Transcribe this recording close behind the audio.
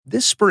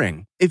This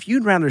spring, if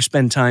you'd rather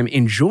spend time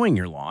enjoying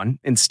your lawn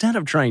instead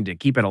of trying to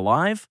keep it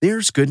alive,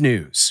 there's good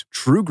news.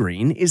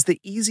 TruGreen is the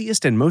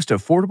easiest and most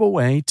affordable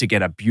way to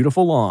get a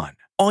beautiful lawn.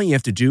 All you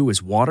have to do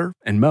is water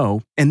and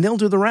mow, and they'll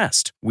do the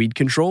rest. Weed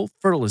control,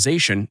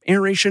 fertilization,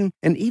 aeration,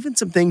 and even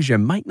some things you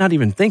might not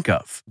even think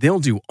of. They'll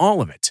do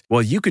all of it,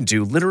 while you can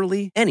do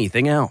literally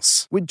anything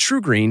else. With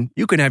TruGreen,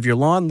 you can have your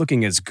lawn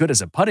looking as good as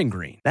a putting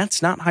green.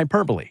 That's not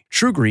hyperbole.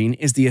 TruGreen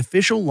is the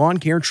official lawn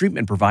care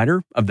treatment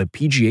provider of the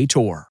PGA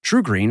Tour.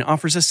 TruGreen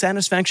offers a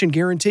satisfaction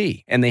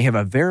guarantee, and they have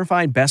a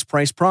verified best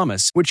price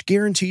promise, which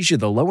guarantees you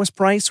the lowest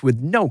price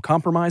with no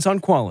compromise on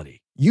quality.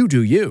 You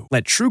do you.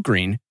 Let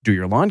TruGreen do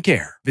your lawn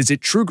care. Visit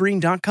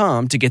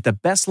TruGreen.com to get the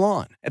best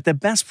lawn at the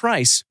best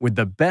price with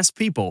the best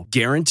people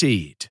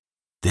guaranteed.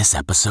 This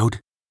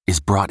episode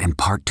is brought in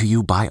part to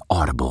you by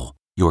Audible,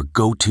 your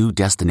go-to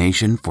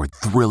destination for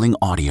thrilling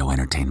audio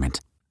entertainment.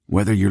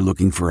 Whether you're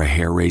looking for a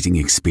hair-raising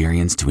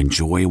experience to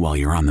enjoy while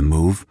you're on the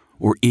move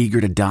or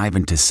eager to dive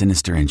into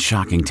sinister and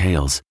shocking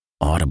tales,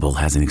 Audible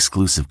has an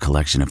exclusive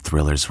collection of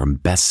thrillers from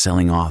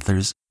best-selling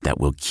authors that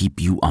will keep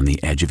you on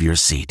the edge of your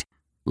seat.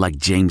 Like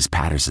James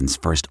Patterson's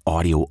first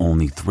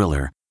audio-only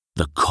thriller,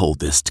 The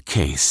Coldest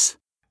Case.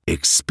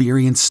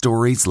 Experience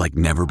stories like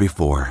never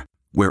before,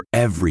 where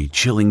every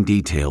chilling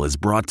detail is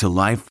brought to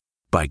life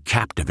by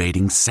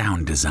captivating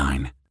sound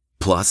design.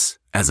 Plus,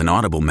 as an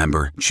Audible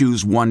member,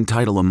 choose one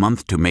title a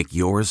month to make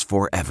yours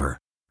forever.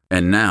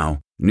 And now,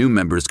 new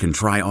members can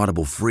try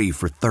Audible free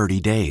for 30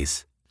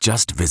 days.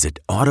 Just visit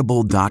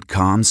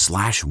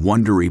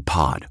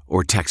audible.com/WonderyPod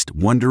or text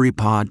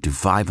WonderyPod to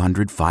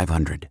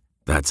 500-500.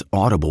 That's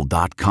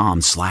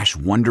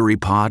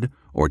audible.com/WonderyPod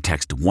or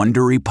text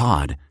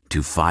WonderyPod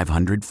to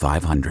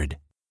 500-500.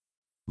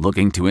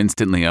 Looking to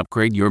instantly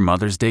upgrade your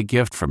Mother's Day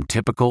gift from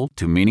typical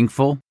to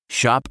meaningful?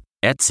 Shop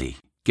Etsy.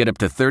 Get up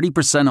to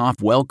 30%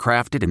 off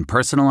well-crafted and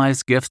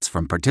personalized gifts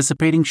from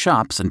participating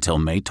shops until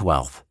May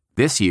 12th.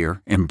 This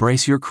year,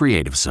 embrace your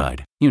creative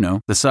side. You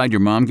know, the side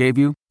your mom gave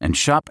you. And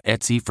shop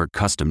Etsy for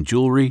custom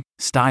jewelry,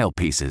 style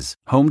pieces,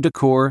 home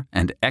decor,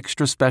 and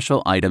extra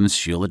special items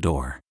she'll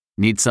adore.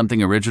 Need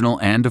something original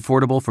and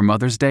affordable for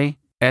Mother's Day?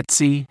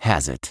 Etsy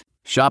has it.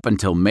 Shop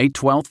until May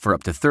 12th for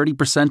up to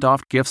 30%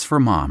 off gifts for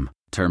mom.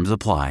 Terms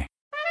apply.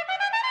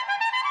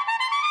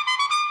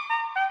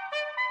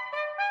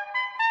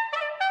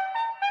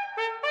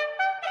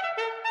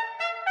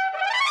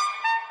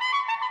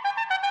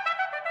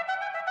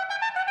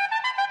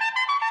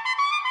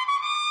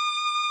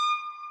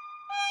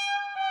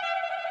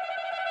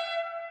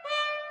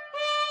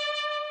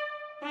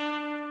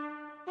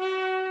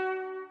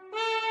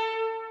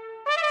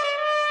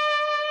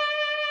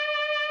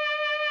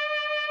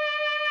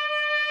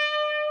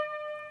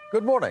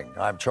 Good morning.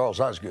 I'm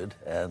Charles Osgood,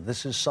 and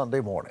this is Sunday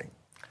Morning.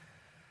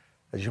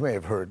 As you may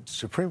have heard,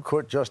 Supreme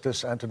Court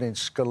Justice Antonin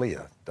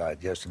Scalia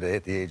died yesterday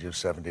at the age of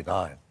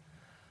 79.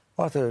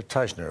 Arthur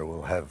Teisner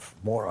will have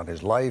more on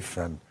his life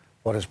and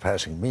what his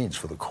passing means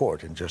for the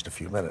court in just a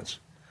few minutes.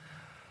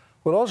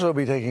 We'll also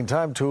be taking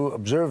time to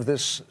observe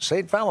this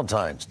St.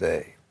 Valentine's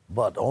Day,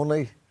 but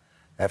only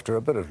after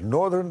a bit of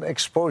northern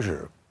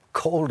exposure,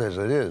 cold as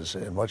it is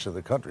in much of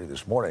the country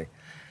this morning.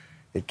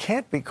 It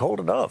can't be cold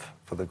enough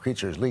for the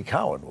creatures Lee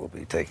Cowan will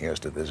be taking us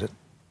to visit.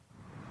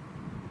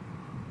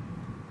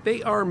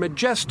 They are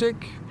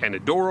majestic and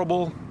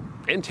adorable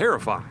and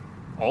terrifying,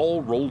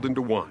 all rolled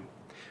into one.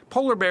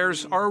 Polar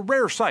bears are a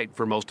rare sight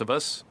for most of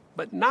us,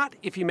 but not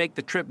if you make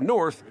the trip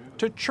north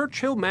to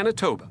Churchill,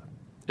 Manitoba,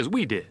 as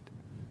we did.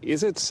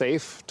 Is it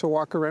safe to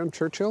walk around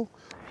Churchill?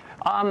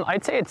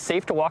 I'd say it's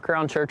safe to walk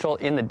around Churchill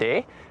in the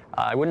day.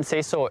 I wouldn't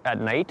say so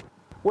at night.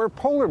 Where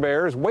polar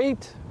bears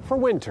wait for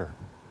winter.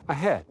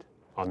 Ahead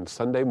on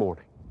Sunday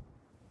Morning.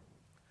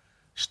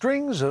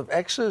 Strings of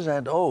X's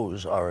and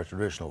O's are a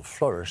traditional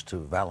flourish to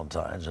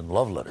Valentines and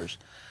love letters.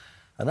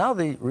 And now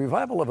the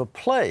revival of a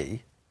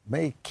play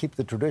may keep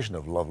the tradition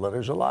of love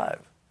letters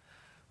alive.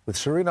 With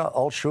Serena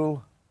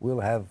Altschul, we'll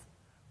have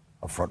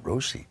a front row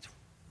seat.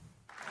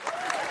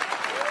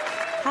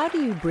 How do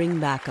you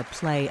bring back a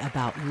play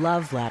about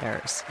love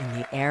letters in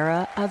the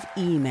era of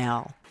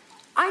email?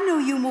 I know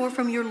you more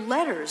from your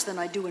letters than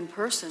I do in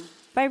person.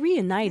 By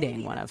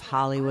reuniting one of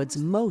Hollywood's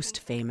most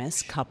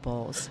famous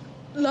couples.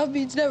 Love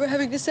means never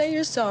having to say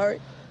you're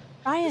sorry.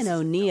 Ryan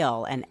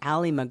O'Neal and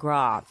Ally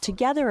McGraw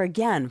together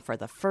again for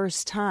the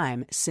first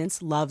time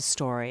since Love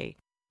Story.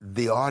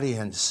 The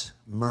audience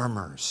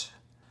murmurs.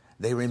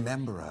 They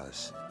remember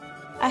us.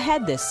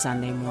 Ahead this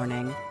Sunday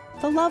morning,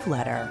 The Love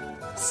Letter,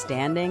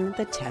 standing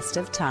the test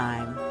of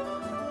time.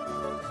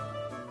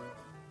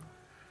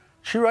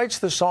 She writes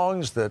the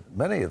songs that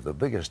many of the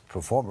biggest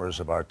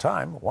performers of our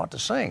time want to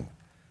sing.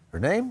 Her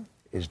name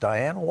is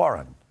Diane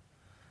Warren.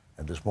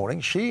 And this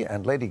morning, she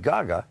and Lady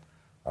Gaga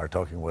are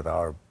talking with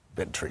our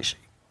Ben Tracy.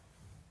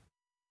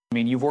 I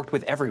mean, you've worked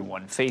with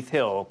everyone. Faith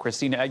Hill,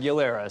 Christina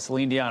Aguilera,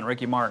 Celine Dion,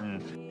 Ricky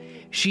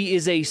Martin. She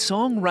is a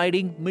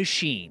songwriting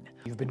machine.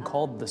 You've been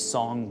called the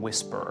song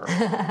whisperer.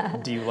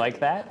 Do you like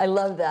that? I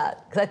love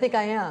that, because I think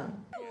I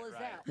am.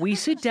 We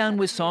sit down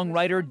with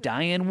songwriter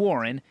Diane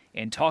Warren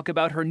and talk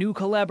about her new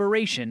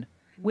collaboration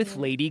with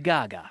Lady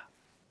Gaga.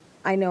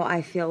 I know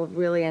I feel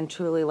really and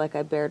truly like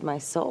I bared my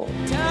soul.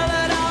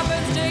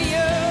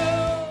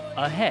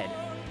 Ahead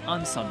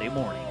on Sunday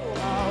morning.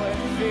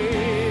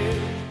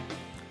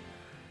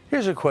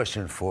 Here's a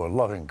question for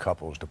loving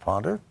couples to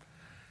ponder.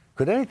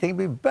 Could anything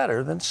be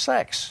better than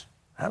sex?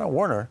 Hannah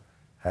Werner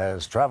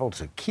has traveled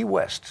to Key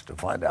West to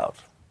find out.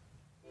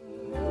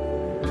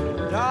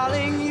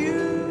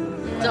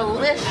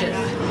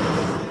 Delicious.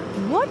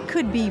 What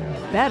could be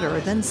better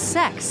than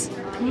sex?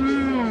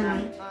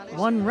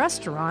 One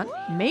restaurant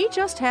may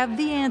just have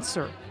the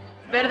answer.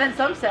 Better than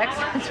some sex,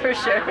 that's for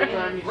sure.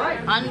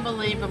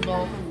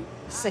 Unbelievable.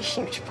 It's a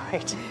huge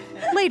bite.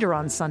 Later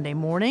on Sunday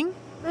morning,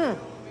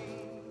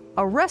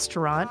 a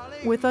restaurant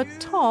with a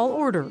tall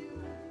order.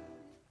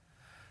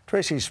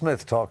 Tracy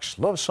Smith talks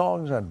love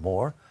songs and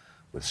more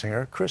with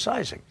singer Chris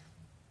Isaak.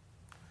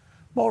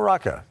 Mo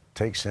Rocca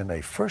takes in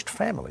a First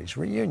Families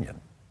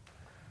reunion.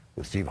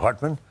 With Steve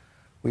Hartman,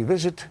 we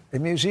visit a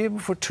museum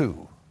for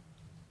two.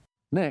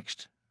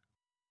 Next,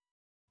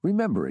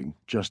 remembering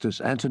Justice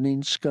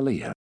Antonin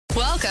Scalia.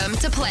 Welcome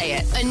to Play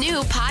It, a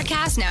new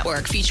podcast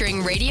network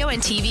featuring radio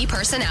and TV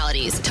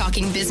personalities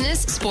talking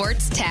business,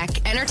 sports,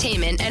 tech,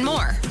 entertainment, and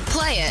more.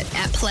 Play it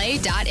at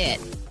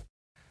play.it.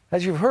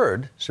 As you've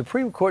heard,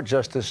 Supreme Court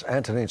Justice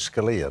Antonin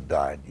Scalia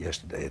died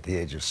yesterday at the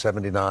age of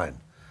 79.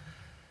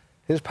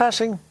 His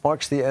passing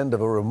marks the end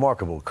of a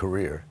remarkable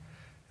career.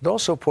 It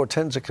also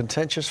portends a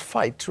contentious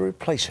fight to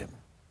replace him.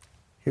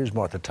 Here's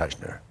Martha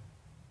Teichner.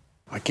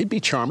 I could be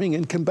charming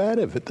and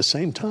combative at the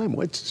same time.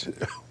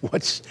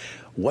 What's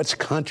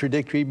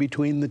contradictory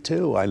between the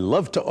two? I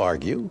love to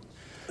argue.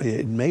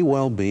 It may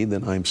well be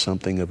that I'm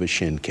something of a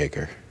shin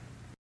kicker.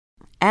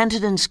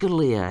 Antonin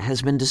Scalia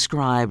has been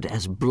described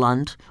as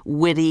blunt,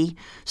 witty,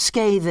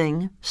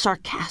 scathing,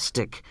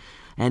 sarcastic,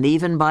 and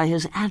even by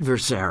his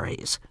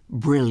adversaries,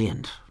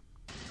 brilliant.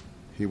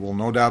 He will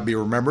no doubt be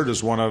remembered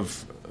as one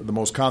of the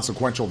most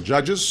consequential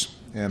judges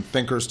and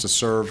thinkers to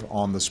serve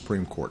on the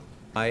Supreme Court.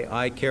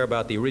 I care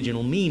about the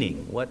original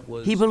meaning.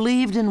 He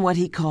believed in what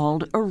he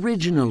called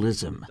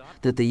originalism,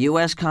 that the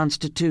U.S.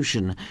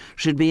 Constitution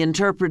should be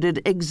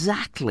interpreted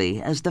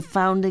exactly as the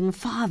Founding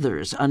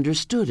Fathers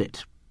understood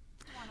it.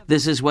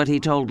 This is what he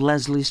told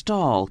Leslie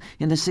Stahl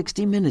in a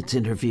 60 Minutes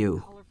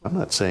interview. I'm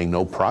not saying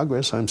no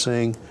progress. I'm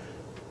saying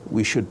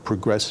we should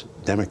progress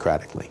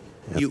democratically.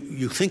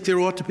 You think there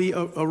ought to be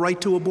a right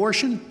to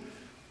abortion?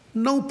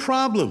 No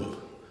problem.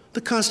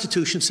 The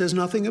Constitution says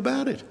nothing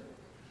about it.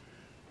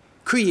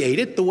 Create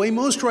it the way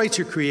most rights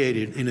are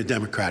created in a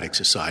democratic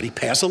society.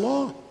 Pass a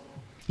law.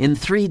 In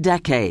 3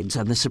 decades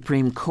on the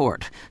Supreme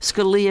Court,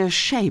 Scalia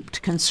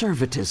shaped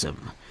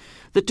conservatism.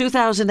 The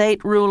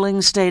 2008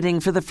 ruling stating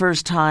for the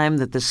first time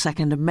that the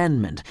Second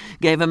Amendment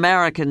gave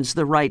Americans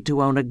the right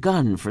to own a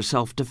gun for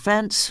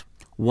self-defense,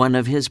 one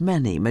of his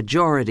many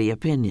majority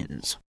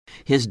opinions.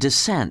 His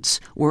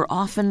dissents were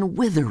often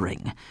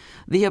withering.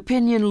 The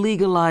opinion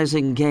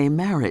legalizing gay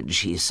marriage,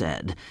 he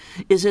said,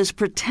 is as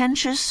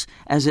pretentious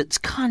as its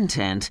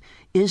content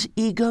is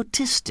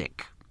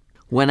egotistic.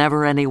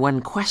 Whenever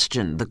anyone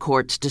questioned the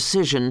court's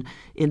decision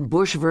in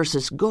Bush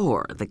versus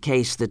Gore, the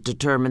case that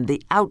determined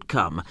the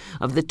outcome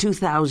of the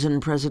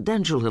 2000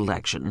 presidential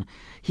election,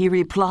 he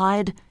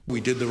replied, "We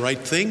did the right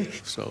thing,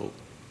 so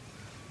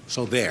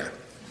there."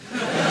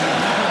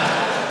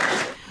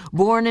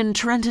 Born in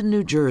Trenton,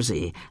 New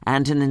Jersey,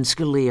 Antonin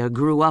Scalia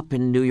grew up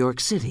in New York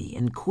City,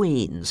 in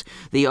Queens,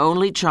 the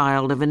only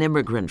child of an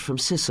immigrant from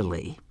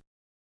Sicily.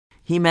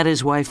 He met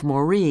his wife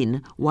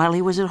Maureen while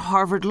he was at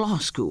Harvard Law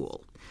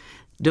School.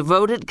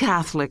 Devoted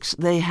Catholics,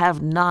 they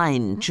have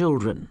 9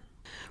 children.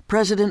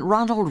 President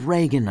Ronald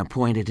Reagan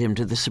appointed him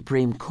to the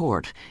Supreme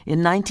Court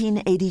in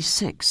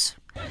 1986.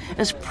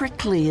 As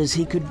prickly as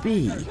he could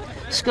be,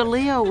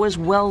 Scalia was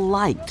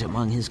well-liked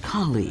among his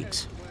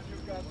colleagues.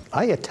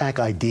 I attack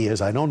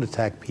ideas, I don't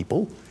attack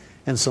people,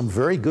 and some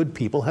very good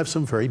people have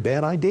some very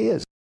bad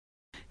ideas.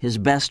 His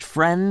best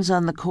friends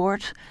on the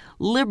court,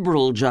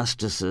 liberal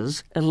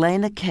justices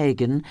Elena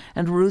Kagan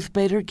and Ruth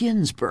Bader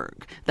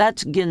Ginsburg.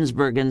 That's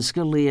Ginsburg and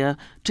Scalia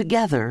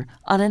together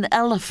on an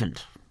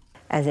elephant.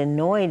 As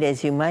annoyed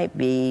as you might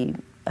be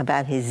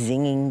about his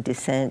zinging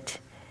dissent,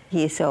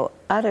 he is so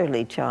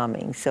utterly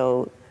charming,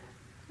 so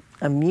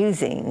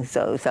amusing,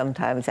 so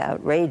sometimes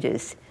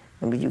outrageous.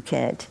 I mean, you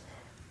can't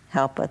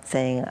help but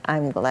saying,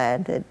 I'm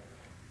glad that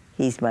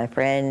he's my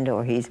friend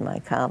or he's my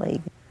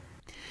colleague.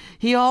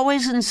 He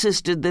always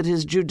insisted that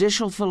his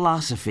judicial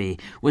philosophy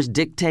was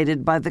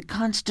dictated by the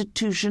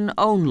Constitution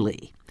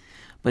only,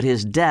 but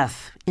his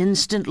death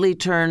instantly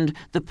turned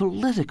the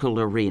political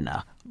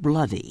arena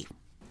bloody.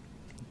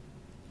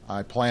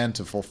 I plan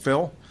to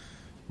fulfill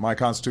my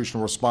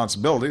constitutional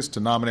responsibilities to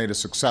nominate a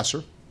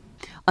successor.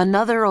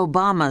 Another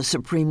Obama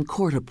Supreme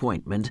Court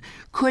appointment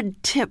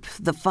could tip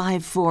the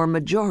 5-4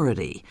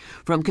 majority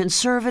from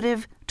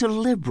conservative to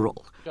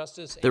liberal.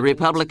 The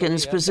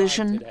Republicans'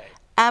 position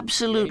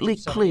absolutely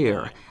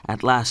clear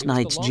at last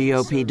night's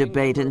GOP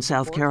debate in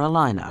South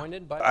Carolina.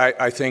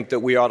 I think that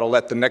we ought to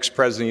let the next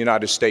president of the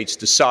United States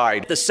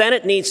decide. The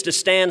Senate needs to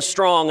stand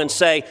strong and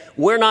say,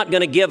 we're not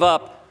going to give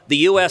up the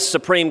U.S.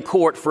 Supreme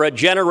Court for a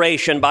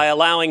generation by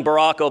allowing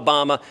Barack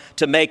Obama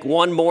to make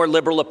one more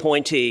liberal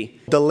appointee.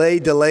 Delay,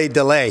 delay,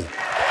 delay.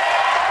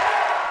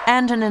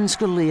 Antonin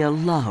Scalia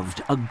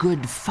loved a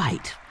good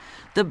fight.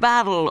 The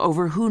battle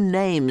over who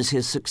names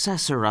his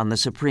successor on the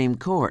Supreme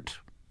Court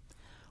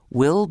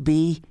will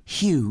be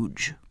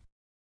huge.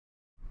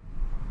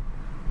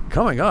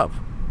 Coming up,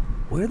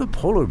 where the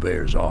polar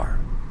bears are.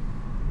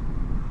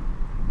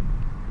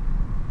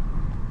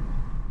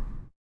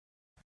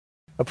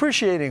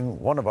 Appreciating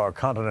one of our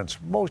continent's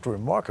most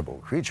remarkable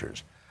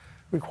creatures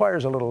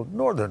requires a little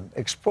northern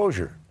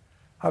exposure.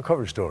 Our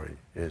cover story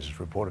is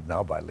reported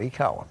now by Lee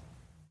Cowan.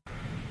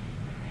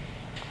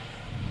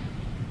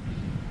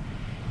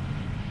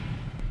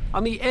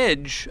 On the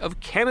edge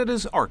of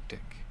Canada's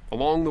Arctic,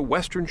 along the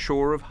western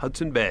shore of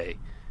Hudson Bay,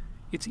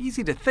 it's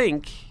easy to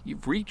think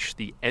you've reached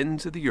the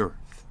ends of the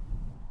earth.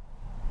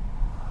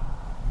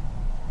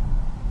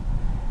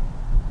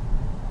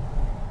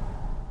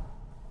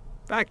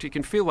 In fact, you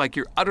can feel like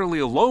you're utterly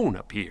alone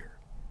up here.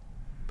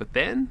 But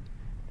then,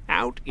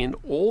 out in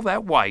all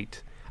that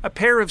white, a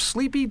pair of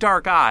sleepy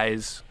dark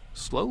eyes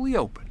slowly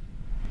open,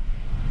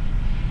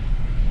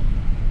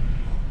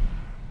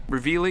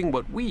 revealing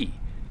what we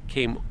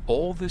came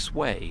all this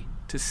way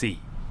to see.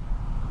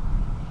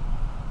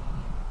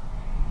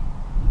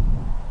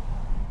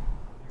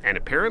 And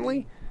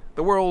apparently,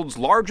 the world's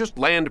largest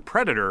land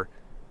predator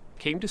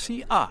came to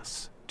see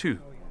us, too.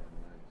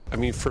 I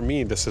mean, for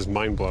me, this is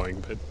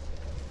mind-blowing, but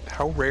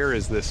how rare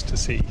is this to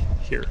see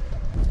here?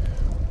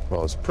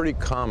 Well, it's pretty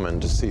common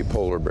to see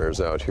polar bears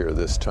out here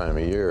this time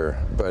of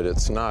year, but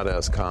it's not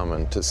as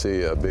common to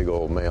see a big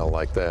old male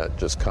like that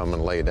just come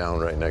and lay down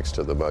right next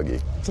to the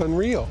buggy. It's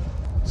unreal.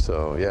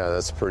 So, yeah,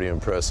 that's a pretty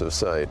impressive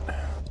sight.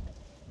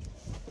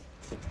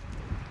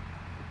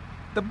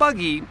 The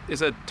buggy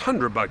is a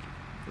tundra buggy.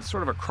 It's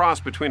sort of a cross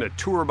between a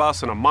tour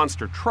bus and a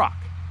monster truck.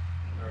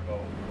 For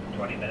about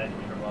 20 minutes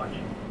for lunch.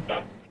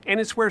 And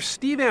it's where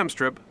Steve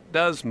Amstrup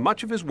does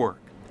much of his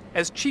work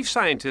as chief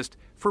scientist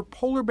for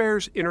Polar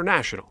Bears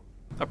International,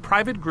 a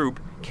private group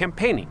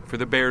campaigning for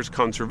the bear's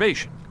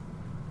conservation.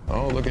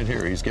 Oh, look at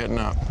here, he's getting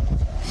up.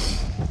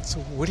 So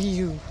what do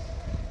you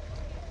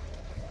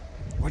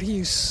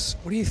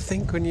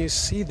think when you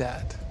see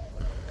that?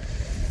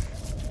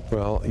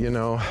 Well, you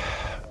know,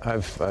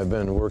 I've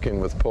been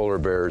working with polar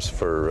bears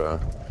for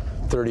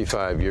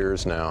 35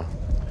 years now,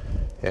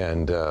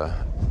 and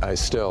I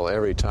still,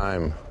 every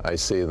time I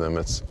see them,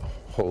 it's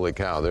holy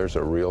cow, there's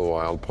a real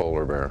wild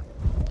polar bear.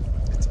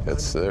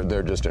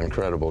 They're just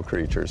incredible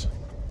creatures.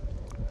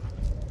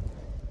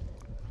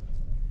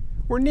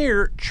 We're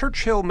near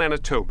Churchill,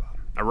 Manitoba,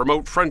 a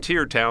remote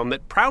frontier town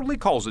that proudly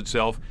calls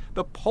itself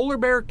the polar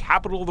bear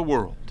capital of the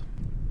world.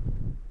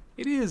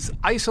 It is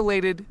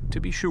isolated,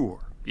 to be sure.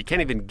 You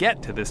can't even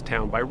get to this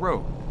town by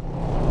road.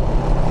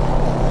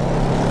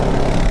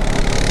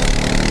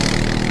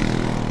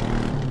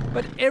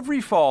 But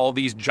every fall,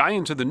 these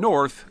giants of the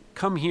north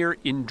come here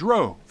in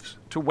droves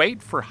to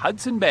wait for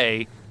Hudson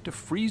Bay to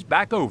freeze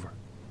back over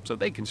so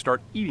they can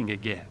start eating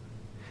again.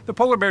 The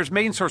polar bear's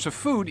main source of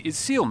food is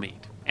seal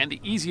meat, and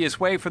the easiest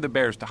way for the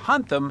bears to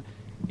hunt them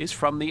is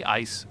from the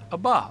ice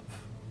above.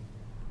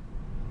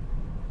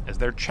 As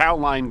their chow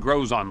line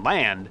grows on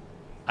land,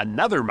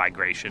 another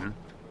migration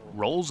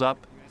rolls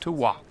up to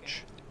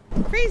watch.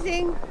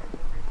 Freezing.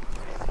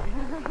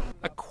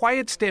 A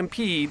quiet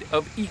stampede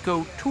of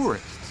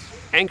eco-tourists,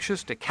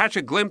 anxious to catch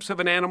a glimpse of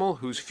an animal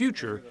whose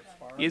future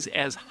is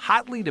as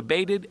hotly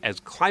debated as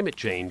climate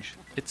change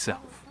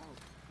itself.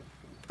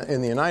 In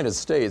the United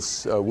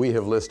States, we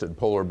have listed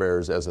polar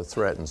bears as a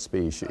threatened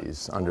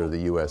species under the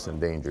U.S.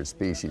 Endangered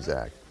Species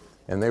Act.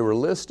 And they were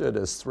listed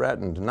as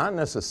threatened not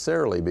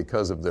necessarily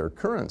because of their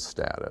current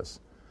status,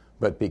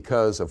 but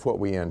because of what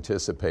we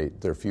anticipate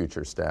their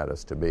future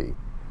status to be.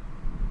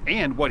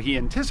 And what he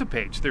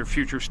anticipates their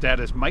future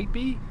status might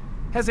be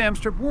has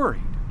Amstrup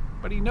worried,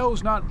 but he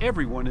knows not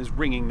everyone is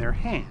wringing their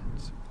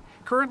hands.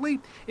 Currently,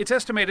 it's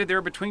estimated there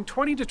are between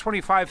 20 to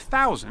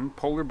 25,000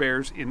 polar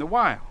bears in the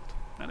wild.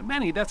 Now, to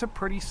many, that's a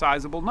pretty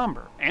sizable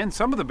number, and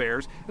some of the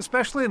bears,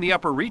 especially in the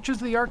upper reaches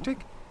of the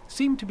Arctic,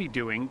 seem to be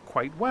doing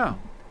quite well.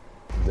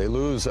 They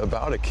lose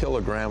about 1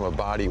 kilogram of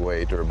body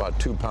weight, or about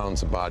 2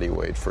 pounds of body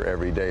weight, for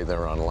every day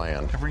they're on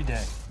land. Every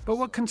day. But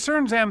what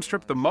concerns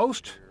Amstrup the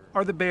most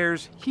are the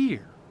bears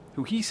here,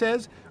 who he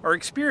says are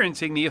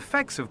experiencing the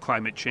effects of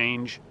climate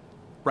change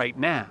right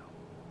now.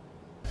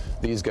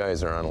 These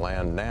guys are on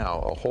land now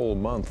a whole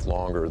month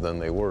longer than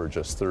they were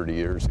just 30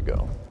 years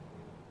ago.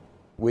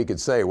 We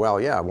could say,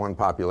 well, yeah, one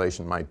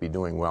population might be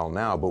doing well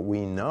now, but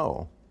we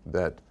know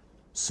that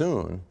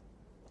soon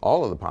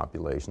all of the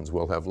populations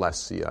will have less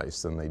sea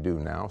ice than they do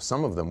now.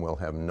 Some of them will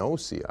have no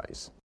sea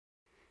ice.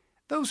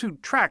 Those who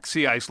track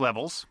sea ice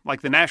levels,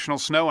 like the National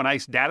Snow and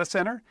Ice Data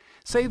Center,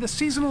 say the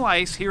seasonal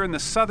ice here in the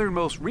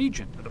southernmost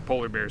region of the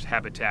polar bear's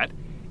habitat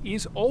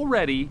is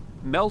already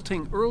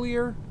melting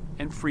earlier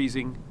and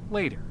freezing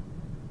later.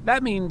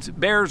 That means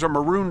bears are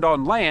marooned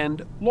on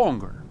land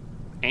longer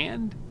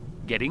and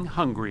getting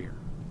hungrier.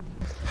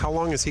 How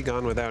long has he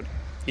gone without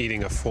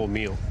eating a full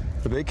meal?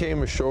 They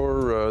came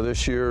ashore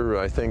this year,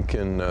 I think,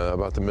 in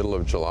about the middle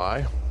of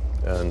July,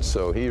 and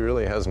so he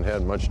really hasn't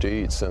had much to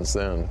eat since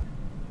then.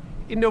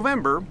 In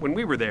November, when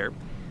we were there,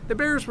 the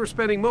bears were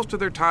spending most of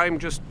their time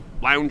just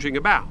lounging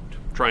about,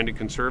 trying to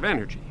conserve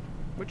energy,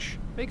 which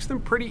makes them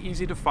pretty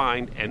easy to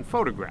find and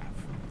photograph.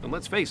 And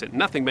let's face it,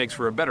 nothing makes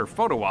for a better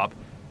photo op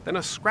than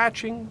a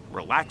scratching,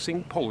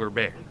 relaxing polar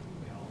bear.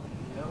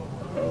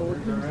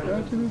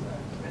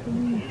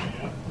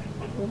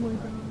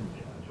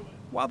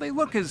 While they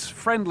look as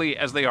friendly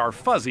as they are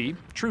fuzzy,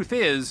 truth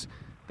is,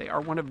 they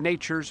are one of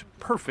nature's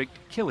perfect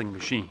killing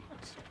machines.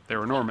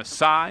 Their enormous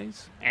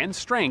size and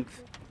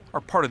strength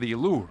are part of the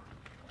allure.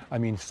 I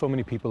mean, so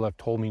many people have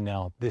told me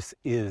now this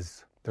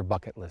is their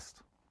bucket list.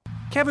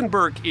 Kevin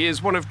Burke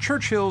is one of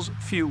Churchill's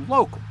few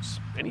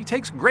locals, and he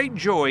takes great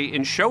joy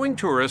in showing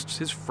tourists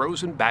his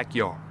frozen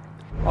backyard.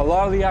 A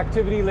lot of the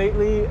activity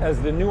lately,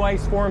 as the new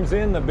ice forms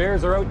in, the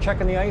bears are out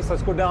checking the ice.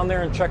 Let's go down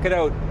there and check it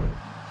out.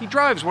 He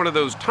drives one of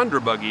those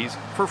tundra buggies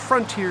for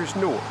Frontiers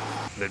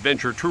North, an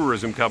adventure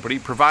tourism company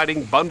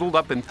providing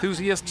bundled-up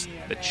enthusiasts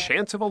the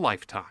chance of a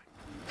lifetime.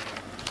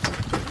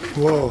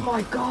 Whoa. Oh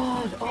my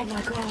God, oh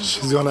my God.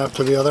 She's going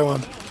after the other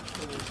one.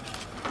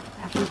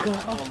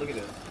 Africa. Oh, look at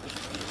it.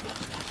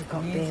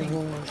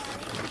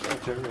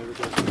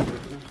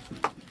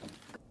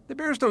 The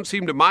bears don't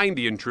seem to mind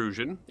the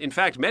intrusion. In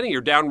fact, many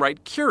are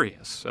downright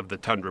curious of the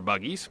tundra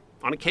buggies.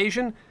 On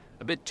occasion,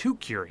 a bit too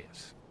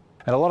curious.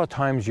 And a lot of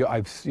times,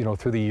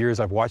 through the years,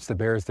 I've watched the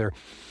bears. They'll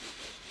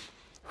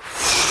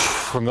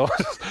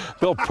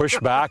push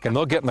back and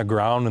they'll get in the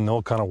ground and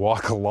they'll kind of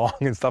walk along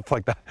and stuff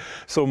like that.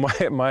 So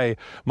my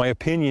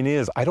opinion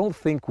is, I don't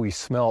think we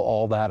smell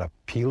all that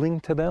appealing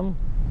to them.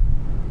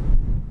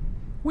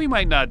 We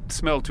might not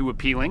smell too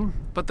appealing,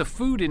 but the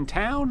food in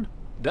town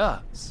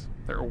does.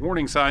 There are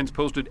warning signs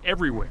posted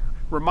everywhere,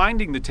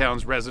 reminding the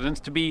town's residents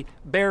to be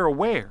bear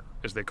aware,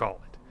 as they call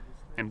it.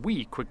 And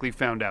we quickly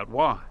found out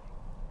why.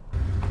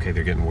 Okay,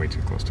 they're getting way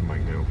too close to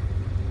Mike now.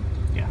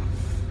 Yeah.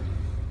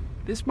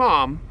 This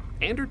mom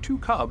and her 2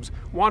 cubs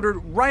wandered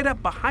right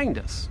up behind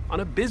us on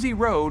a busy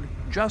road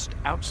just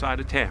outside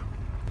of town.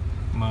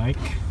 Mike.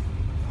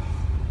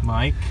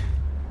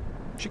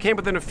 She came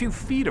within a few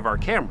feet of our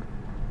camera,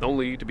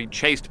 only to be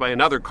chased by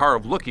another car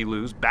of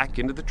looky-loos back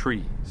into the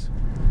trees.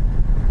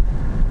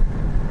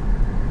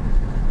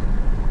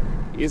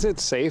 Is it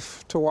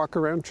safe to walk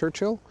around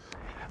Churchill?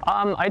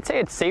 I'd say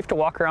it's safe to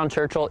walk around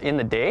Churchill in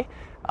the day.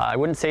 I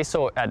wouldn't say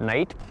so at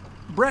night.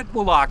 Brett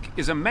Willock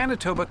is a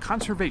Manitoba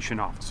conservation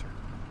officer.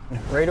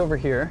 Right over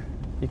here,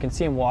 you can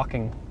see him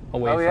walking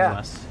away from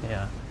us.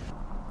 Yeah.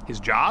 His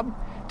job?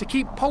 To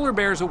keep polar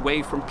bears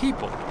away from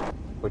people.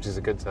 Which is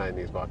a good sign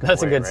he's walking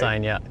That's away, a good right?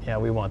 sign, yeah. Yeah,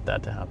 we want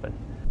that to happen.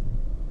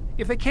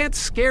 If they can't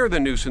scare the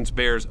nuisance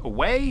bears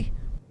away,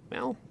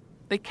 well,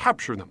 they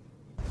capture them.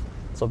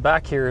 So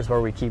back here is where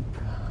we keep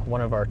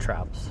one of our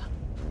traps.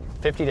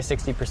 50 to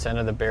 60%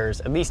 of the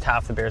bears, at least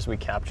half the bears we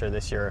capture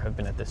this year have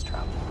been at this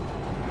trap.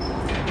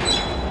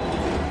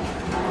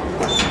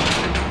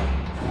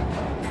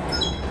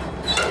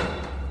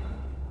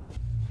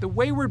 The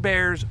wayward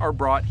bears are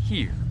brought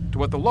here to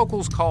what the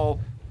locals call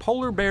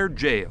Polar Bear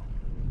Jail.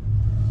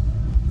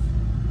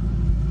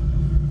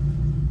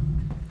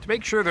 To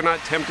make sure they're not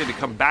tempted to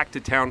come back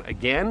to town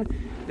again,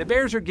 the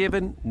bears are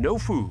given no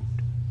food,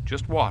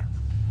 just water.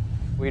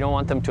 We don't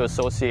want them to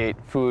associate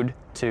food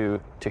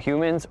to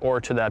humans or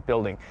to that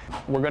building.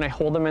 We're going to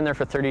hold them in there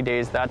for 30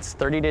 days. That's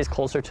 30 days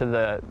closer to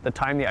the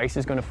time the ice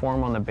is going to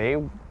form on the bay,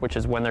 which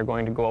is when they're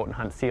going to go out and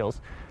hunt seals.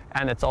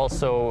 And it's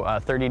also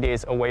 30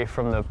 days away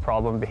from the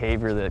problem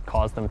behavior that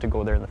caused them to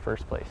go there in the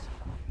first place.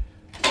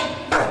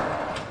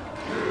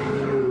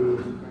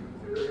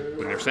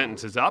 When their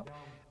sentence is up,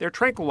 they're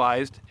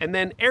tranquilized and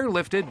then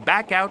airlifted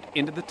back out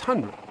into the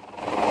tundra.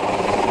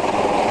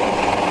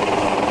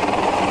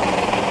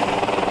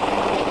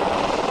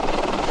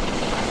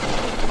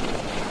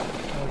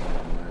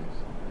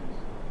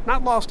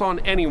 Not lost on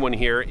anyone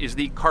here is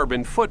the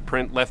carbon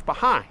footprint left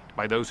behind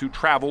by those who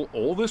travel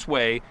all this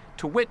way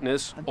to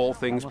witness all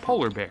things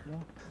polar bear.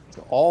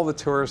 So all the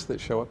tourists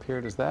that show up here,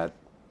 does that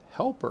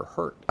help or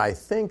hurt? I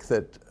think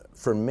that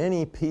for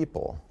many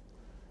people,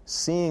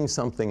 seeing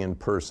something in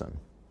person,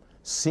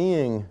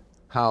 seeing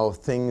how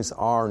things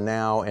are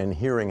now and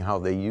hearing how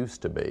they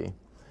used to be,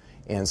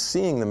 and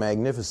seeing the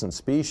magnificent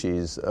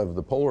species of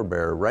the polar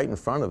bear right in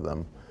front of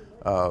them,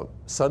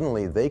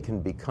 suddenly they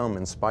can become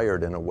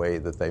inspired in a way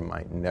that they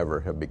might never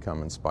have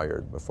become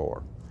inspired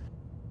before.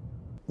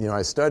 You know,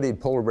 I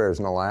studied polar bears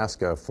in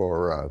Alaska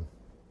for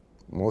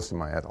most of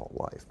my adult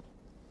life.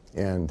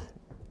 And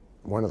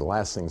one of the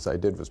last things I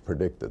did was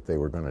predict that they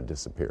were going to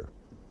disappear.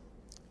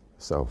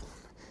 So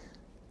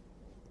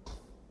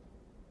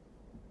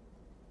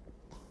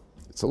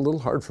it's a little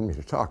hard for me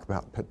to talk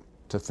about, but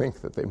to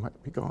think that they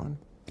might be gone,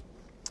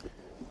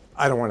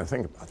 I don't want to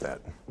think about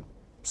that.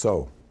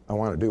 So I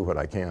want to do what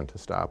I can to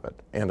stop it.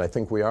 And I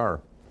think we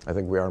are. I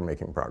think we are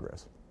making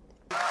progress.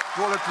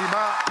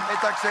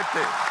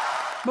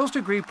 Most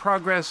agree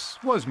progress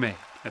was made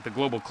at the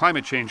Global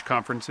Climate Change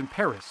Conference in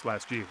Paris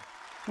last year.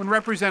 when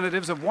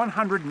representatives of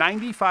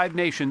 195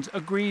 nations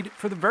agreed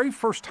for the very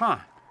first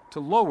time to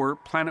lower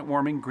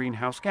planet-warming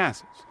greenhouse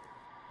gases.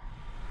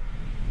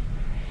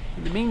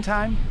 In the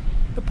meantime,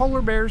 the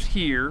polar bears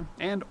here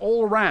and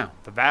all around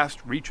the vast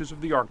reaches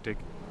of the Arctic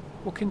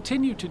will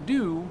continue to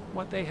do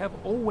what they have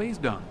always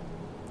done,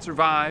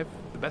 survive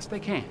the best they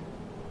can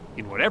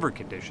in whatever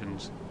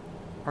conditions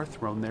are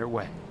thrown their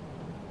way.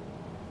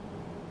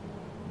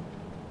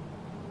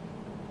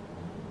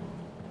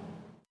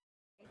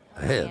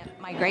 Ahead.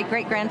 My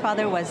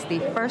great-great-grandfather was the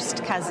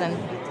first cousin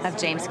of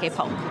James K.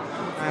 Polk.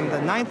 I'm the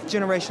 9th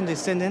generation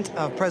descendant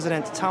of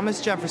President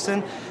Thomas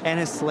Jefferson and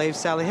his slave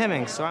Sally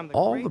Hemings. So I'm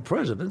all the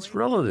president's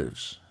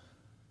relatives.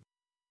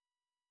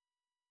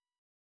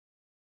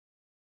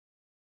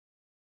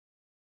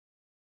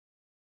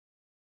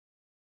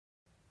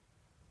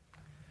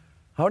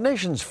 Our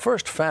nation's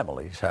first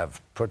families have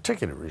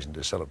particular reason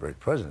to celebrate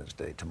President's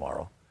Day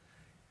tomorrow,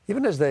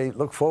 even as they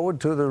look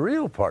forward to the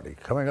real party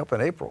coming up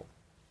in April.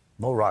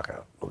 Mo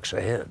Rocca looks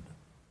ahead.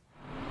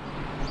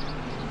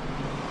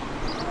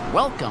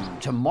 Welcome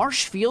to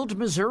Marshfield,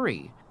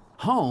 Missouri,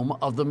 home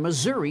of the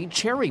Missouri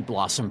Cherry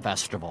Blossom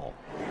Festival.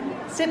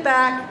 Sit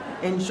back,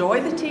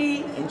 enjoy the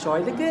tea,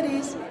 enjoy the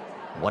goodies.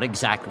 What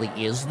exactly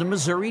is the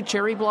Missouri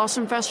Cherry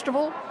Blossom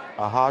Festival?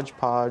 A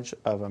hodgepodge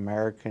of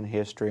American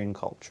history and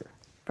culture.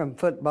 From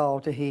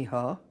football to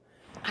hee-haw.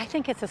 I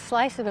think it's a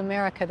slice of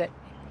America that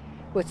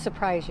would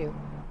surprise you.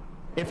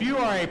 If you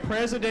are a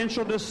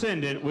presidential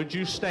descendant, would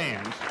you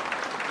stand?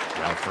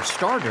 Well, for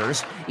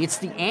starters, it's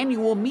the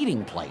annual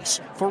meeting place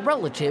for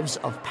relatives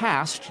of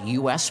past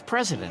U.S.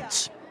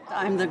 presidents.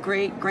 I'm the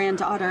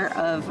great-granddaughter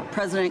of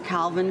President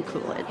Calvin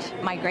Coolidge.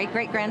 My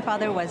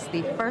great-great-grandfather was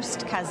the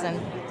first cousin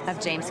of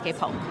James K.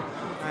 Polk.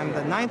 I'm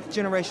the 9th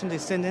generation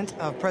descendant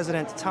of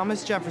President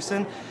Thomas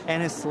Jefferson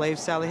and his slave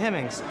Sally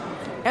Hemings.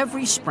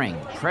 Every spring,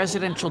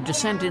 presidential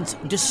descendants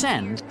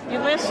descend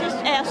Ulysses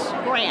S.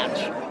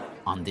 Grant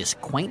on this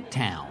quaint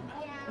town.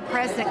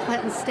 President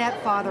Clinton's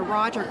stepfather,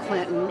 Roger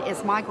Clinton,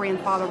 is my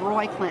grandfather,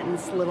 Roy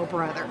Clinton's little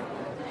brother.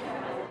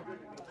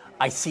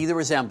 I see the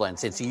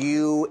resemblance. It's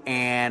you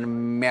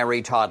and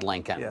Mary Todd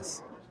Lincoln.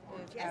 Yes.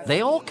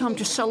 They all come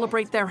to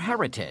celebrate their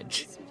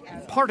heritage,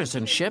 and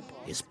partisanship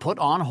is put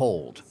on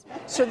hold.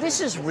 So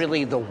this is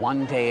really the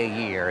one day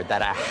a year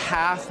that a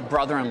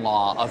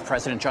half-brother-in-law of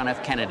President John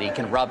F. Kennedy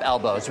can rub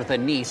elbows with a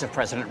niece of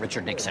President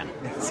Richard Nixon.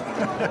 Yes.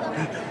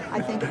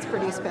 I think it's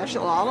pretty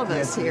special, all of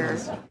us here.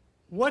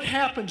 What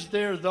happens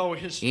there, though,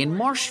 in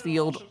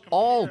Marshfield,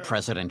 all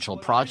presidential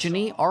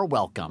progeny are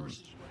welcome.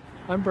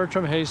 I'm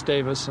Bertram Hayes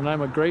Davis, and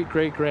I'm a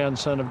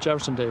great-great-grandson of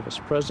Jefferson Davis,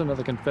 President of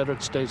the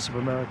Confederate States of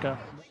America.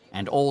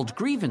 And old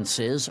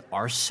grievances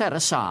are set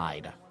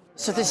aside.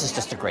 So this is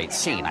just a great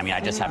scene. I mean,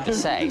 I just have to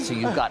say. So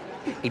you've got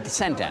a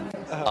descendant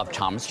of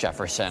Thomas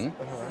Jefferson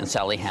and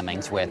Sally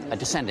Hemings with a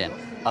descendant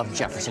of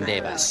Jefferson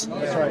Davis.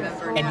 That's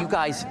right. And you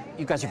guys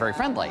are very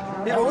friendly.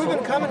 Yeah, well, we've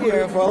been coming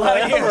here for a lot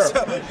of years,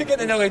 so we're getting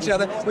to know each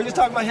other. We're just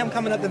talking about him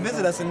coming up to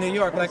visit us in New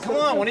York. We're like, come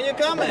on, when are you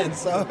coming?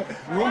 So,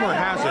 rumor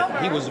has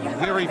it he was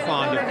very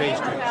fond of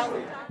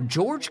pastries.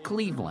 George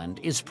Cleveland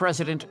is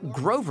President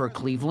Grover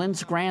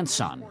Cleveland's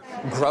grandson.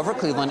 Grover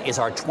Cleveland is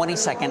our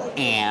 22nd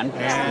and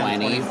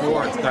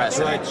 24th president. That's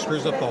right,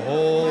 screws up the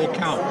whole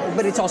count.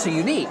 But it's also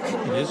unique.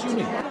 It is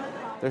unique.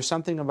 There's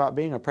something about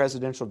being a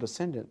presidential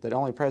descendant that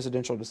only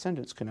presidential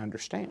descendants can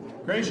understand.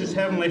 Gracious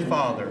Heavenly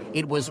Father.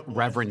 It was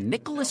Reverend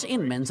Nicholas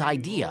Inman's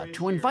idea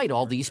to invite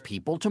all these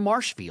people to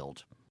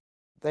Marshfield.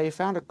 They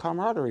found a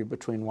camaraderie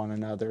between one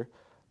another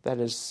that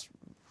is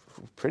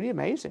pretty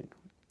amazing,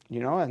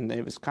 you know, and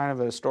it was kind of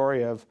a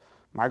story of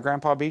my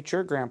grandpa beat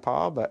your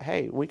grandpa, but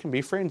hey, we can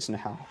be friends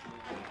now.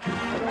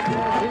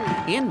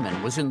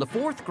 Inman was in the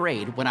 4th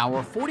grade when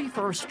our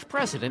 41st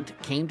president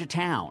came to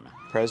town.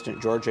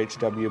 President George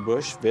H.W.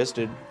 Bush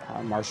visited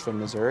Marshfield,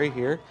 Missouri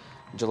here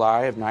in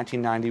July of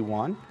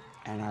 1991,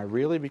 and I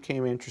really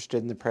became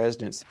interested in the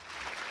presidency.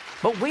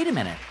 But wait a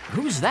minute,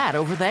 who's that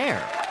over there?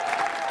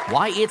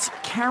 Why, it's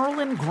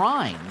Carolyn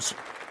Grimes,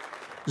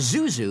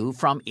 Zuzu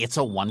from It's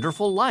a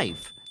Wonderful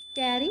Life.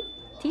 Daddy,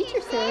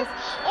 teacher says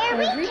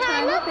every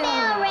time a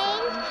bell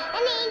rings,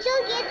 an angel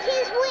gets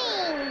his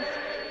wings.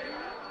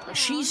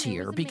 She's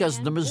here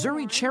because the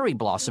Missouri Cherry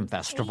Blossom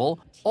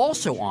Festival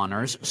also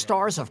honors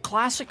stars of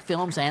classic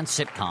films and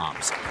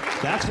sitcoms.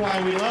 That's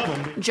why we love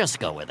them. Just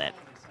go with it.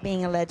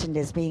 Being a legend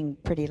is being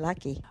pretty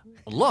lucky.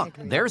 Look,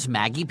 there's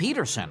Maggie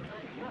Peterson.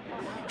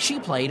 She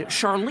played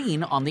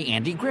Charlene on The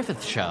Andy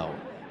Griffith Show.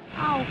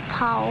 Oh,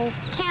 Paul,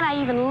 can't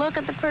I even look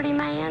at the pretty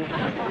man?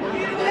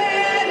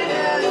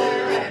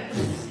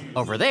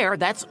 Over there,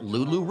 that's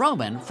Lulu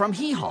Roman from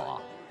Hee Haw.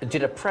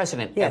 Did a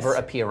president ever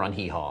appear on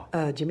Hee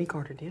Haw? Jimmy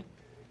Carter did.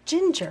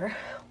 Ginger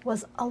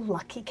was a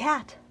lucky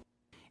cat.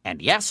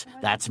 And yes,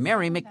 that's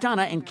Mary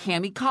McDonough and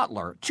Cammie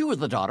Kotler, 2 of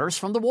the daughters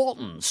from the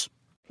Waltons.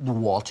 The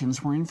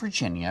Waltons were in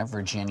Virginia.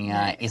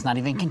 Virginia is not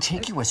even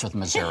contiguous with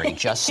Missouri,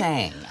 just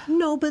saying.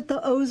 No, but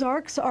the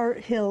Ozarks are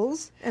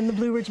hills, and the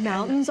Blue Ridge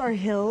Mountains are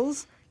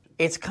hills.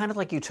 It's kind of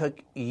like you took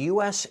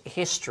U.S.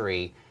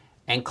 history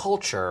and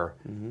culture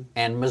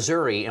and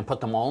Missouri and put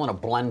them all in a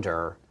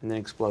blender. And then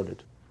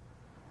exploded.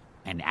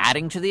 And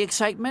adding to the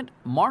excitement,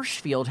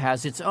 Marshfield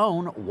has its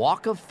own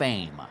Walk of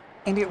Fame.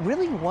 And it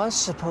really was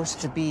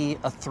supposed to be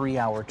a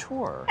 3-hour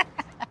tour.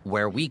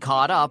 Where we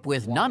caught up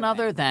with none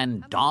other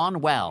than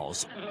Dawn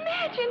Wells.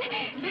 Imagine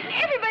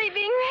everybody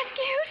being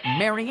rescued.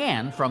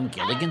 Marianne from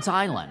Gilligan's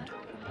Island.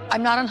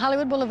 I'm not on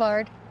Hollywood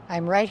Boulevard.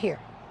 I'm right here.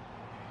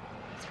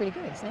 It's pretty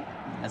good, isn't it?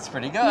 That's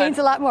pretty It good. means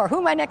a lot more. Who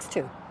am I next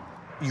to?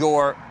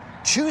 You're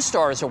 2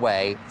 stars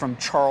away from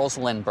Charles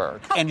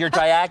Lindbergh, and you're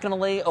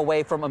diagonally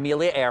away from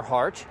Amelia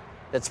Earhart.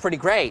 That's pretty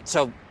great.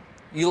 So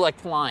you like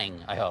flying,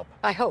 I hope.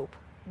 I hope.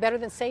 Better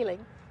than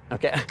sailing.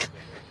 Okay.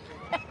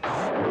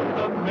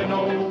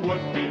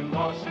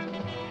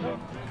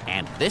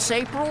 And this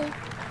April,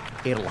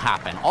 it'll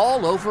happen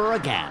all over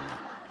again.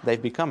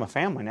 They've become a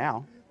family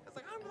now.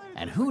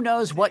 And who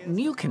knows what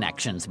new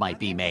connections might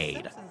be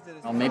made.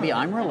 Well, maybe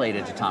I'm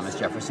related to Thomas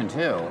Jefferson,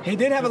 too. He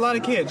did have a lot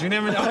of kids. You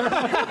never know.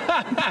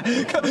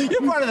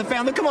 You're part of the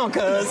family. Come on,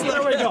 cuz.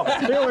 There we go.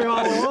 Here we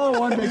are. We're all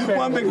one big family.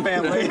 One big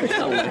family.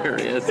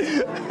 Hilarious.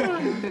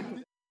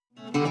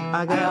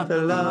 I got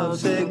the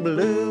lovesick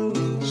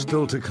blues.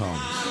 Still to come.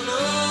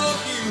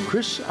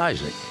 Chris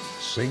Isaak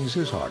sings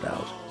his heart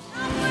out.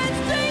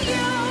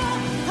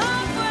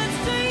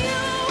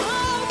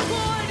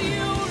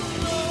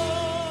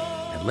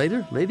 And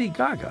later, Lady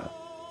Gaga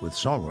with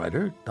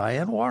songwriter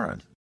Diane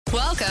Warren.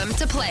 Welcome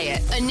to Play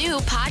It, a new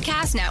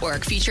podcast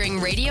network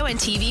featuring radio and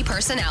TV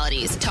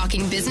personalities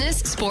talking business,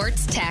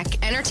 sports,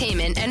 tech,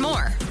 entertainment, and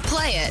more.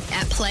 Play it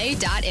at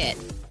play.it.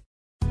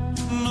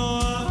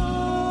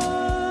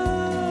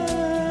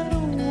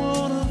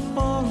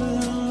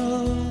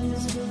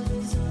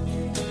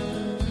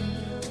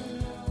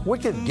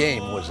 Wicked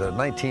Game was a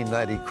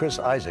 1990 Chris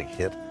Isaak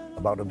hit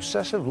about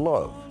obsessive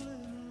love.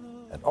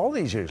 And all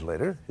these years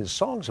later, his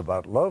songs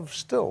about love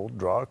still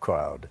draw a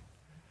crowd.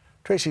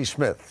 Tracy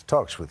Smith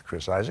talks with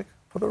Chris Isaak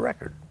for The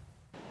Record.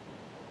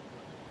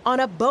 On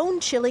a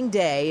bone-chilling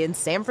day in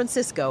San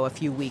Francisco a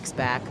few weeks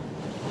back,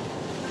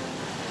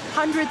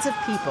 hundreds of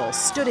people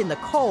stood in the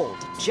cold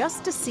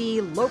just to see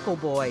local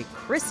boy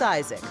Chris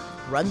Isaak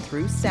run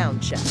through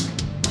sound check.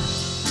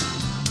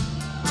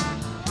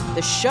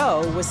 The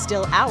show was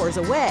still hours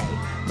away,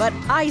 but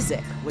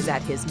Isaak was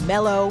at his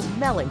mellow,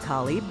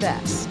 melancholy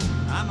best.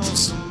 I know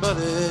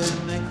somebody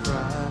may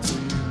cry for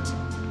you.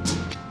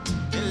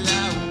 And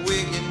I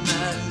wake at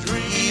night,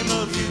 dream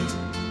of you.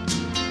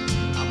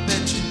 I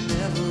bet you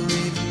never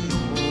even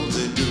know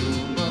they do,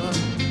 but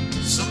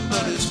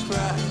somebody's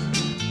crying.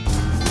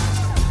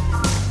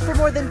 For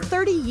more than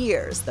 30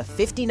 years, the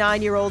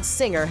 59-year-old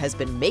singer has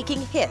been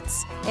making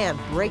hits and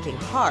breaking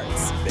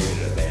hearts.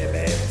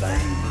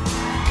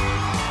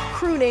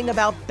 Crooning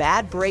about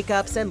bad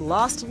breakups and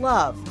lost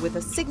love with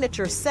a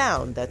signature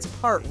sound that's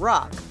part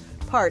rock,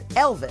 part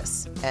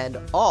Elvis, and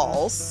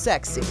all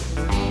sexy.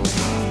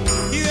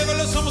 You ever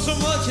love someone so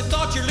much you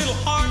thought your little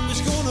heart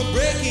was gonna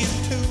break in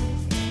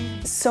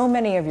two? So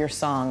many of your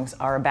songs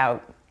are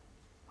about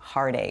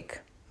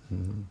heartache.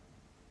 Mm-hmm.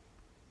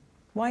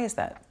 Why is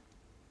that?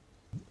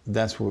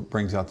 That's what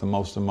brings out the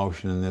most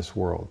emotion in this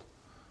world.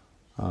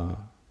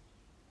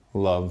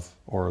 Love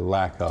or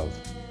lack of.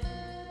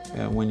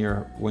 And when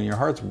your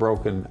heart's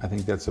broken, I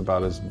think that's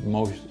about as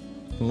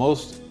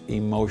most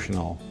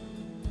emotional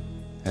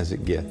as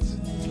it gets.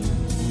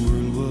 The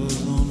world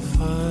was on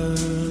fire,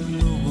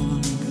 no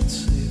one could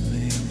save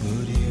me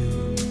but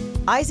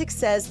you. Isaak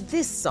says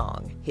this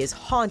song, his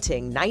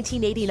haunting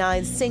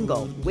 1989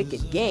 single,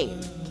 Wicked Game,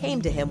 came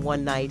to him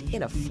one night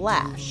in a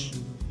flash.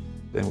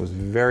 It was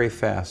very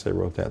fast I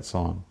wrote that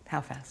song.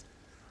 How fast?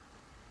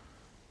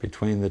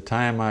 Between the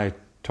time I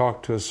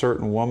talked to a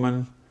certain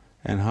woman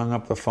and hung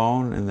up the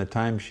phone and the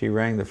time she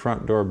rang the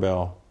front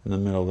doorbell in the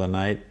middle of the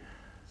night,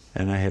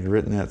 and I had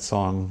written that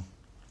song.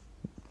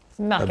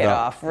 Knock it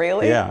off,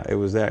 really? Yeah, it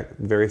was that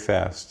very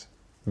fast,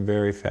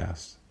 very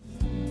fast.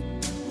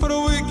 What a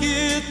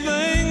wicked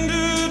thing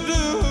to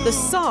do. The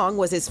song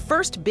was his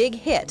first big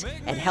hit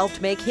and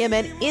helped make him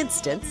an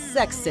instant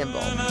sex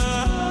symbol.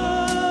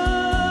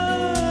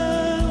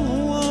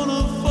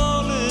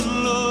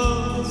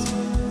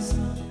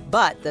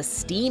 But the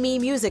steamy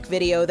music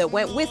video that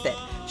went with it,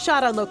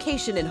 shot on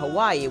location in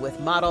Hawaii with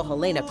model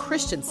Helena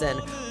Christensen,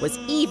 was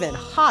even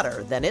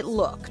hotter than it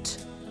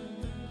looked.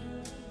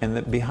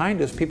 And behind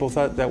us, people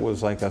thought that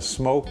was like a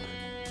smoke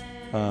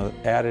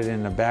added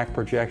in a back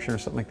projection or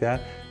something like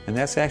that. And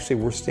that's actually,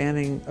 we're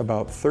standing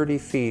about 30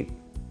 feet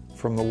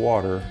from the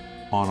water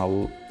on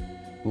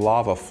a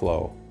lava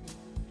flow.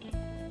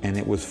 And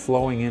it was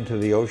flowing into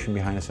the ocean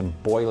behind us and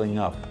boiling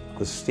up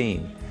the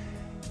steam.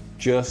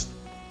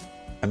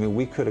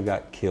 We could have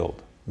got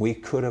killed. We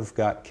could have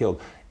got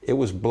killed. It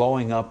was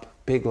blowing up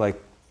big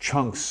like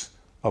chunks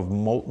of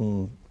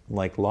molten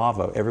like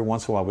lava. Every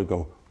once in a while we'd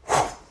go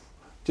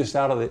just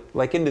out of it,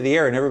 like into the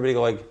air, and everybody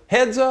go like,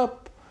 heads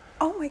up.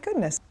 Oh my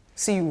goodness.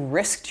 So you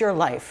risked your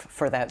life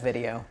for that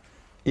video.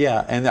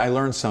 Yeah, and I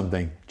learned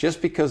something.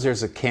 Just because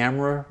there's a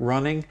camera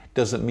running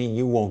doesn't mean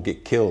you won't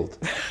get killed.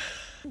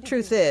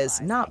 Truth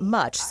is, not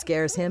much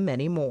scares him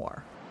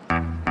anymore.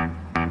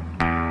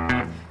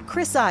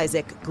 Chris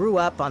Isaak grew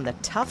up on the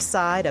tough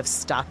side of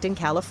Stockton,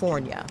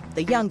 California,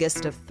 the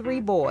youngest of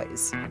 3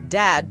 boys.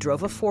 Dad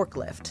drove a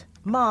forklift.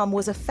 Mom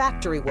was a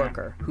factory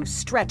worker who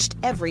stretched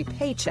every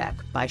paycheck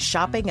by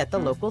shopping at the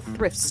local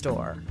thrift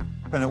store.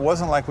 And it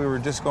wasn't like we were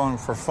just going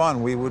for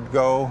fun. We would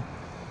go,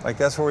 like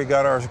that's where we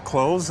got our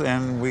clothes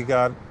and we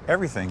got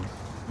everything.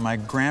 My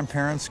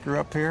grandparents grew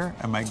up here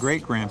and my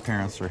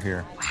great-grandparents are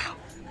here. Wow.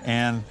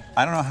 And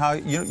I don't know how,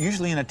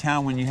 usually in a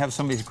town when you have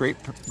somebody's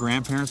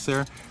great-grandparents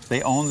there,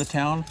 they own the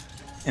town.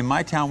 In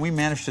my town, we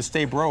managed to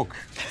stay broke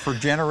for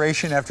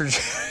generation after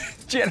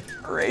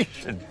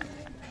generation.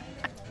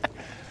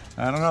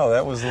 I don't know,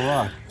 that was the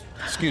luck.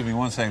 Excuse me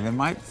one second, it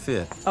might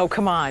fit. Oh,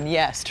 come on,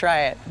 yes,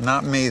 try it.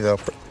 Not me, though.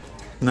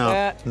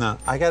 No,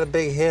 I got a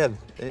big head.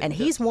 And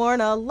he's worn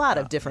a lot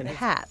of different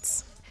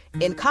hats.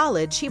 In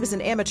college, he was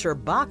an amateur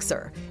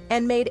boxer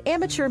and made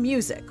amateur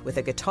music with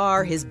a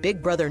guitar his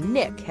big brother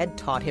Nick had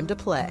taught him to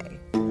play.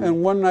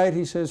 And one night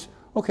he says,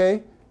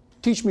 okay,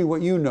 teach me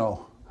what you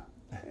know.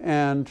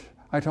 And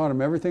I taught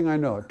him everything I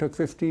know. It took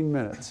 15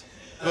 minutes.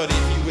 But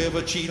if you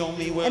ever cheat on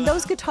me, well, and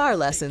those guitar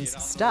lessons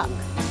stuck.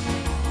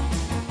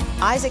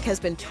 Isaak has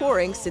been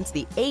touring since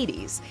the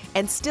 80s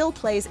and still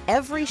plays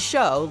every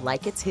show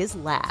like it's his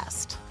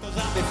last.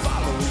 I'll be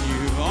following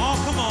you.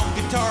 Oh, come on,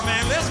 guitar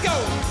man, let's go.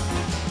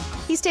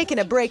 He's taken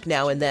a break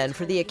now and then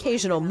for the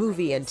occasional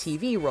movie and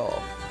TV role.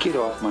 Get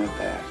off my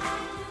back.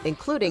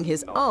 Including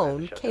his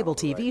own cable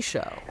TV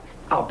show.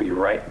 I'll be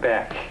right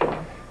back.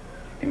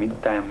 In the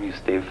meantime, you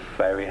stay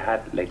very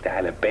hot like the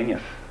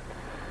jalapenos.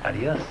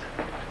 Adios.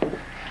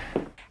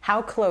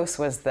 How close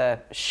was the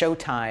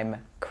Showtime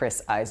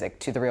Chris Isaak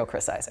to the real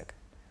Chris Isaak?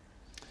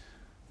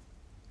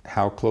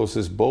 How close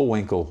is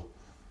Bullwinkle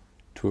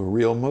to a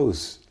real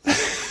moose?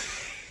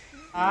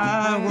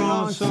 I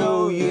want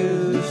so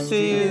used to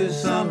you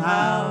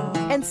somehow.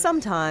 And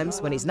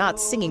sometimes, when he's not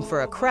singing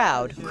for a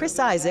crowd, Chris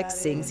Isaak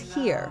sings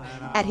here,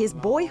 at his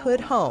boyhood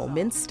home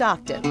in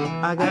Stockton.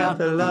 I got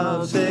the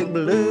lovesick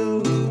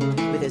blues.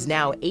 With his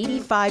now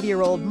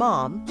 85-year-old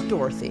mom,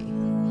 Dorothy.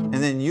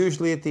 And then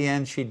usually at the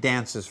end, she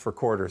dances for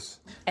quarters.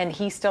 And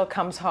he still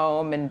comes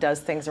home and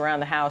does things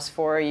around the house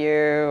for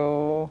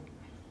you.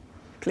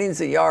 Cleans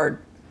the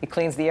yard. He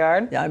cleans the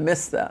yard? Yeah, I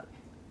missed that.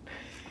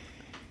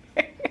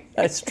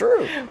 That's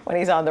true. When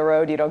he's on the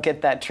road, you don't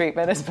get that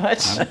treatment as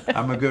much.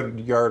 I'm a good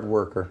yard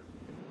worker.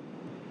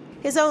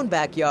 His own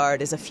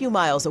backyard is a few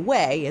miles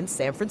away in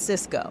San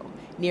Francisco,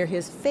 near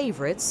his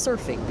favorite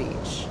surfing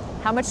beach.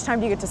 How much time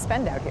do you get to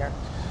spend out here?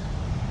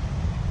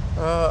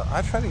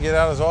 I try to get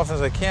out as often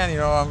as I can.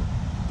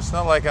 It's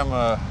not like I'm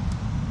a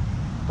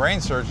brain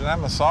surgeon.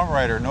 I'm a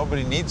songwriter.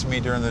 Nobody needs me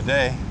during the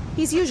day.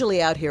 He's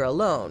usually out here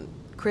alone.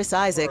 Chris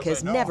Isaak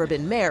has never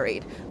been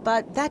married,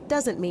 but that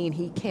doesn't mean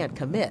he can't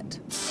commit.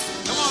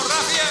 Come on,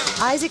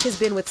 Rafael. Isaak has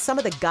been with some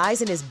of the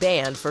guys in his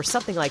band for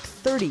something like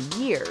 30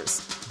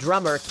 years.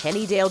 Drummer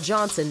Kenny Dale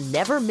Johnson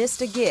never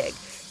missed a gig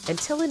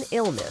until an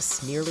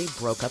illness nearly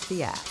broke up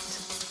the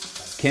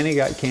act. Kenny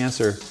got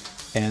cancer,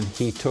 and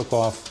he took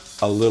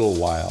off a little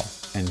while,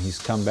 and he's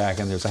come back,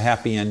 and there's a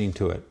happy ending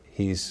to it.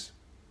 He's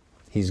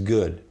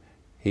good.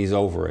 He's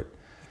over it.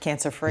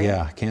 Cancer-free?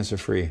 Yeah,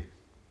 cancer-free.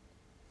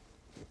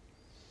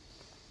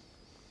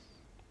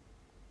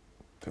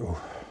 Ooh.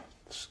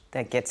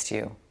 That gets to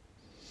you.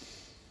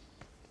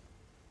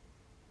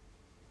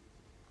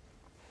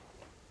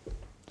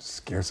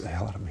 Scares the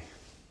hell out of me.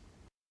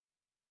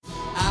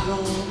 I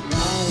don't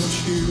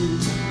want you,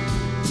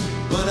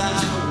 but I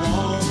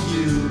want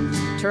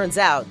you. Turns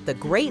out the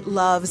great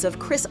loves of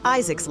Chris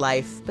Isaak's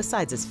life,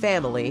 besides his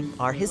family,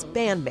 are his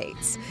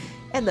bandmates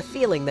and the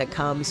feeling that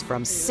comes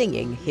from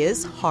singing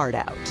his heart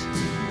out.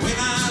 When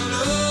I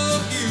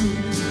love you,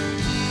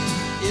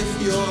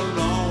 if you're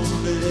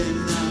lonely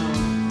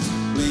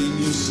now, blame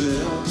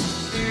yourself.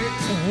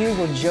 You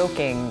were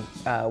joking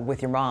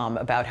with your mom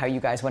about how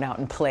you guys went out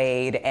and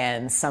played,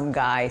 and some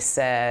guy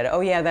said, "Oh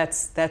yeah,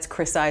 that's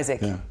Chris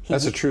Isaak." Yeah,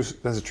 that's a true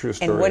story.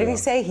 And what did he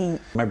say?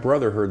 My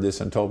brother heard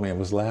this and told me. I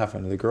was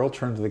laughing. The girl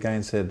turned to the guy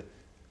and said,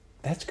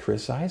 "That's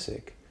Chris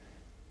Isaak,"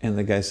 and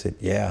the guy said,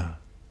 "Yeah,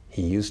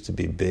 he used to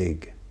be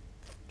big."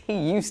 He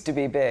used to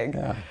be big.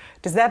 Yeah.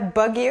 Does that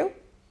bug you?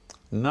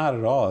 Not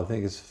at all. I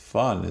think it's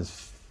fun.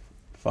 It's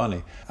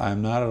funny.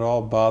 I'm not at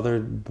all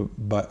bothered,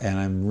 and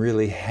I'm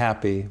really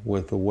happy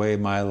with the way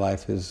my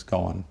life is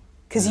going.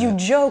 Because you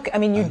joke. I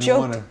mean, you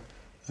joked.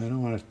 I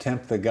don't want to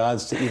tempt the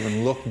gods to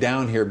even look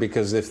down here,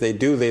 because if they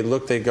do,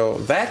 they go,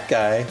 that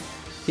guy,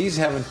 he's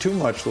having too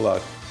much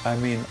luck. I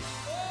mean,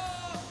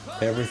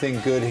 everything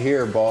good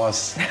here,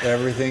 boss.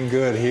 Everything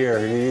good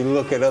here. You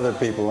look at other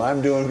people. I'm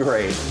doing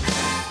great.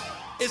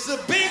 It's a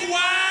big,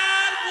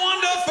 wide,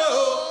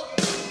 wonderful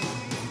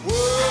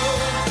world.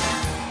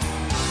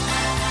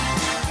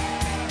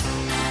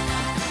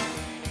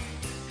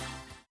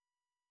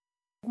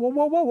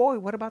 Whoa.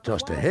 What about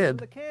Just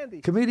ahead,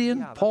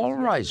 comedian Paul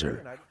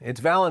Reiser. It's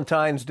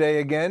Valentine's Day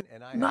again,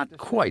 and not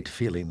quite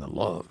feeling the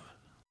love.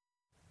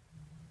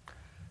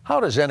 How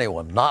does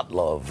anyone not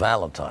love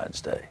Valentine's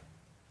Day?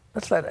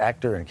 Let's let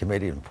actor and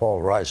comedian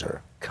Paul Reiser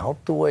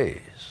count the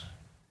ways.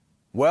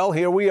 Well,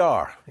 here we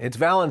are. It's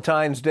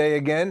Valentine's Day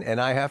again,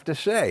 and I have to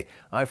say,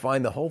 I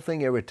find the whole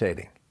thing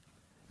irritating.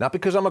 Not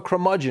because I'm a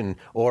curmudgeon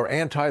or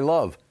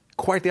anti-love.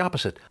 Quite the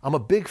opposite. I'm a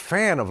big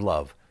fan of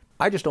love.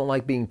 I just don't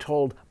like being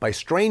told by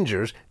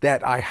strangers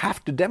that I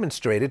have to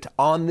demonstrate it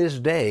on this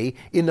day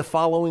in the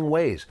following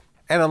ways.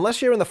 And unless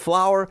you're in the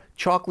flower,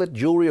 chocolate,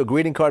 jewelry, or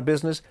greeting card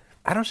business,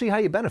 I don't see how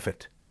you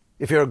benefit.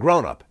 If you're a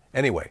grown-up,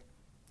 anyway.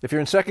 If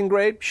you're in second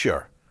grade,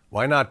 sure.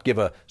 Why not give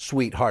a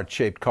sweet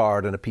heart-shaped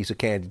card and a piece of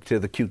candy to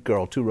the cute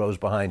girl 2 rows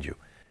behind you?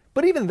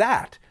 But even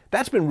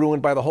that's been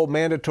ruined by the whole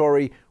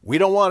mandatory, we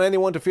don't want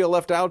anyone to feel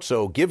left out,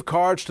 so give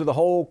cards to the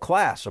whole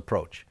class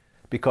approach.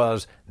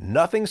 Because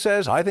nothing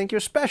says, I think you're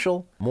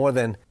special, more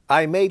than,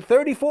 I made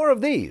 34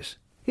 of these.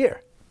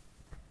 Here.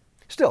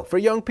 Still, for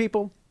young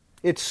people,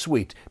 it's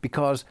sweet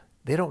because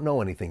they don't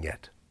know anything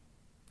yet.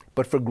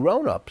 But for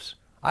grown-ups,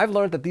 I've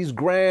learned that these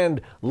grand,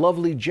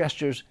 lovely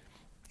gestures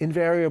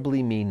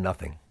invariably mean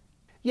nothing.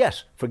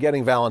 Yes,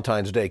 forgetting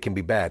Valentine's Day can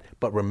be bad,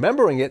 but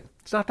remembering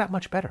it's not that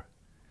much better.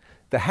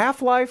 The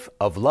half-life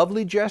of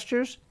lovely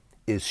gestures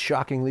is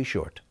shockingly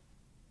short.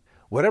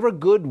 Whatever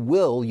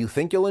goodwill you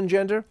think you'll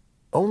engender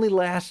only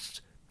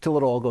lasts till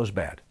it all goes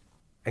bad.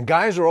 And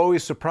guys are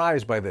always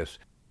surprised by this.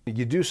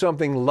 You do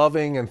something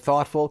loving and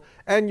thoughtful,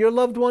 and your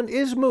loved one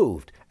is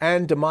moved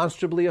and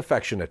demonstrably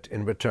affectionate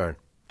in return.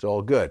 It's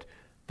all good.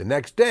 The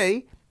next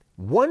day,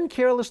 one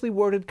carelessly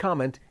worded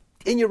comment,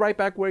 and you're right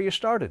back where you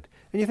started.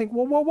 And you think,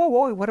 whoa,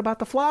 what about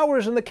the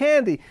flowers and the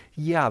candy?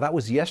 Yeah, that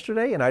was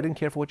yesterday, and I didn't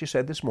care for what you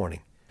said this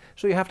morning.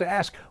 So you have to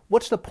ask,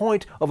 what's the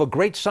point of a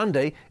great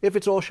Sunday if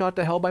it's all shot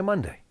to hell by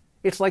Monday?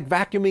 It's like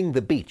vacuuming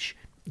the beach.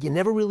 You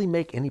never really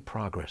make any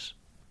progress.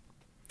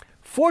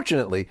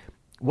 Fortunately,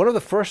 one of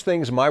the first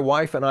things my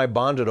wife and I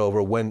bonded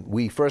over when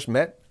we first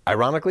met,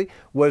 ironically,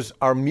 was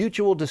our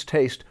mutual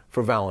distaste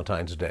for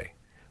Valentine's Day.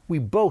 We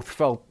both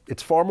felt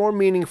it's far more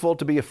meaningful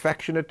to be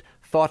affectionate,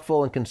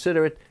 thoughtful, and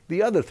considerate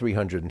the other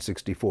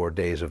 364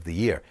 days of the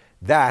year.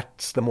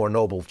 That's the more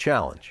noble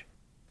challenge.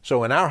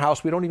 So in our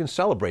house, we don't even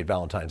celebrate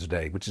Valentine's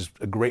Day, which is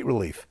a great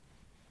relief.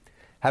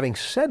 Having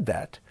said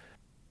that,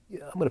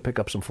 I'm going to pick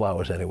up some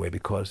flowers anyway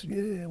because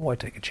why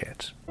take a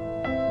chance?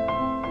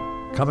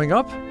 Coming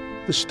up,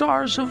 the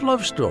stars of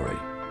Love Story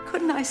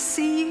Couldn't I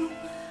see you?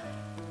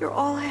 You're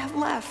all I have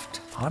left.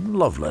 on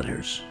Love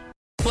Letters.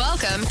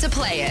 Welcome to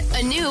Play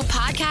It, a new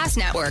podcast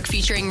network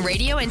featuring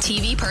radio and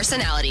TV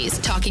personalities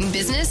talking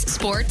business,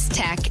 sports,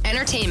 tech,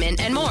 entertainment,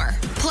 and more.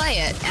 Play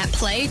it at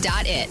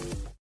play.it.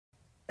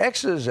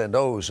 X's and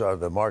O's are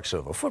the marks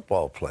of a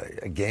football play,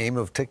 a game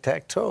of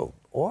tic-tac-toe,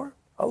 or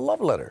a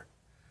love letter.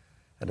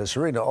 And as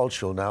Serena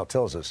Altschul now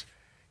tells us,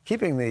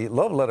 keeping the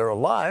love letter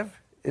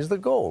alive is the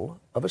goal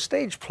of a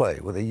stage play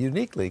with a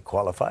uniquely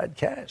qualified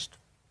cast.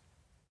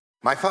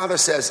 My father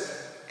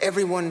says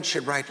everyone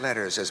should write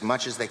letters as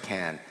much as they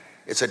can.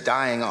 It's a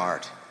dying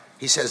art.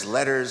 He says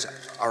letters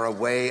are a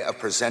way of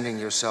presenting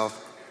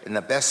yourself in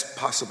the best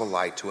possible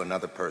light to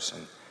another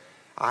person.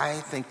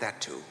 I think that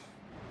too.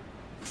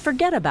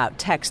 Forget about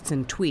texts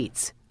and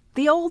tweets.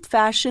 The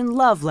old-fashioned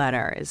love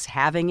letter is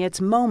having its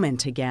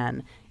moment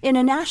again in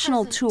a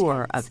national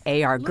tour of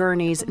A.R.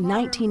 Gurney's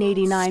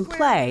 1989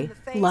 play,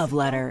 Love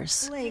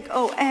Letters. Blake,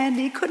 oh,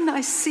 Andy, couldn't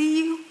I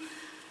see you?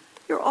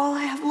 You're all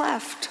I have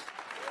left.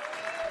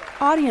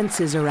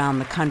 Audiences around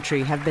the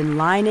country have been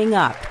lining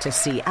up to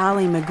see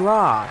Ali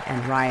MacGraw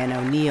and Ryan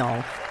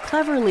O'Neal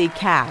cleverly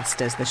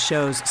cast as the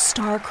show's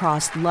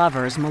star-crossed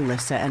lovers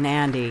Melissa and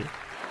Andy.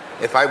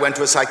 If I went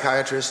to a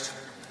psychiatrist,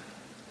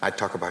 I'd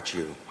talk about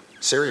you.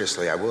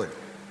 Seriously, I would.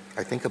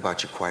 I think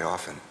about you quite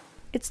often.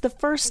 It's the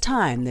first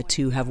time the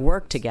two have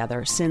worked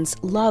together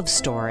since Love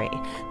Story,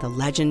 the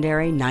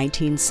legendary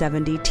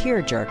 1970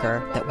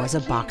 tearjerker that was a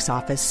box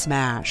office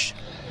smash.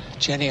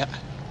 Jenny,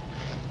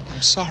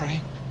 I'm sorry.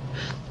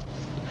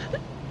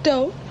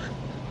 Don't.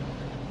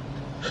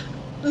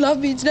 Love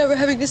means never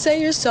having to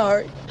say you're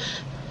sorry.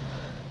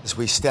 As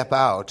we step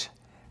out,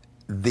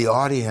 the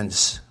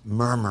audience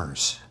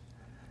murmurs.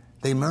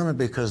 They murmur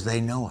because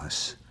they know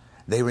us.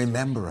 They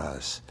remember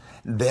us.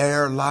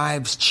 Their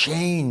lives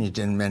changed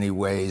in many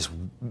ways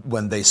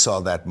when they saw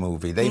that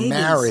movie. They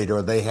married,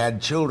 or they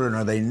had children,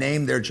 or they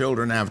named their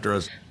children after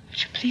us.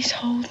 Would you please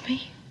hold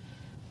me?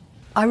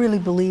 I really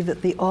believe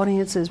that the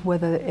audiences,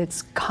 whether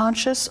it's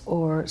conscious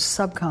or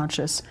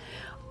subconscious,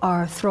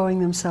 are throwing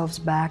themselves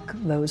back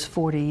those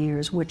 40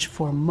 years, which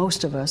for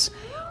most of us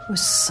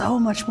was so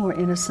much more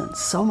innocent,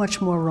 so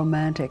much more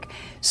romantic,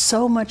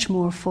 so much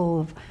more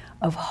full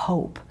of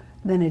hope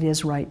than it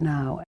is right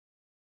now.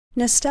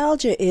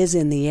 Nostalgia is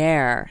in the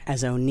air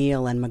as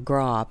O'Neal and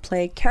MacGraw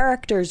play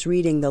characters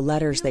reading the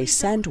letters they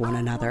sent one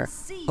another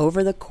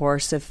over the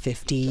course of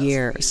 50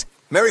 years.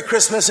 Merry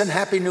Christmas and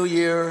Happy New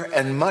Year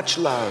and much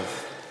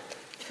love.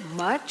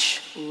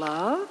 Much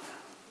love?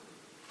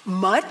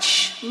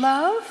 Much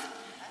love?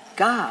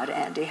 God,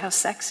 Andy, how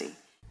sexy.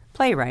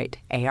 Playwright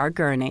A.R.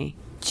 Gurney.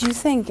 Do you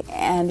think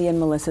Andy and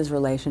Melissa's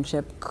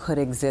relationship could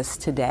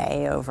exist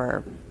today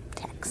over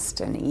text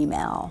and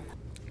email?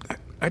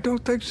 I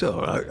don't think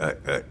so.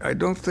 I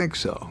don't think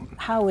so.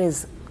 How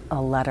is a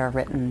letter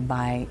written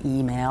by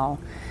email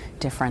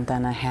different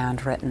than a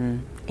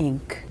handwritten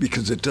ink?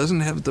 Because it doesn't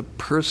have the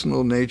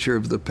personal nature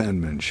of the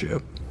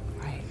penmanship.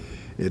 Right.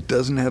 It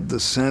doesn't have the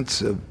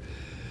sense of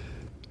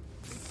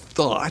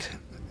thought,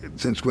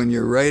 since when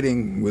you're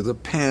writing with a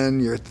pen,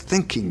 you're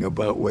thinking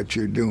about what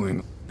you're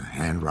doing.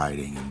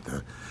 Handwriting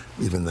and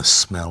even the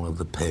smell of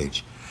the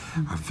page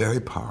are very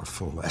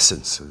powerful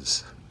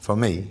essences for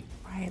me.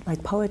 Right,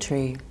 like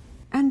poetry.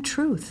 And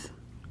truth.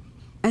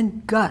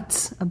 And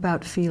guts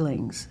about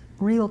feelings.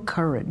 Real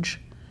courage.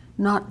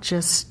 Not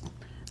just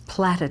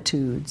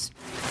platitudes.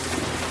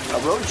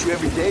 I wrote you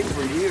every day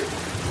for a year.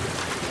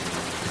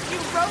 You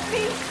wrote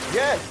me?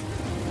 Yes.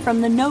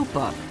 From The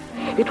Notebook.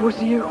 It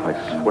was you,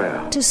 I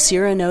swear. To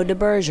Cyrano de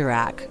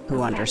Bergerac,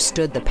 who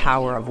understood the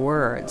power of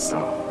words.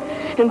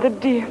 And the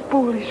dear,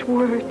 foolish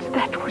words,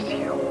 that was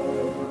you.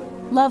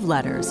 Love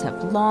letters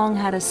have long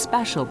had a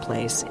special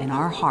place in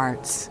our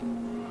hearts.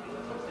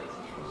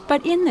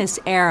 But in this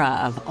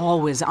era of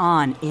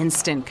always-on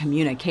instant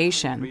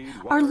communication,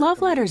 are love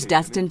letters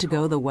destined to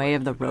go the way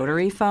of the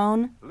rotary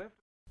phone?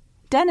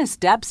 Dennis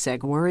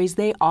Depsick worries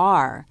they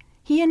are.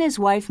 He and his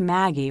wife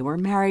Maggie were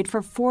married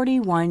for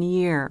 41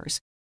 years.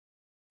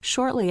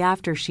 Shortly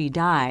after she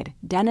died,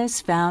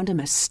 Dennis found a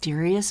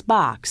mysterious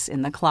box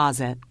in the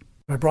closet.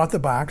 I brought the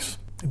box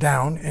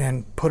down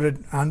and put it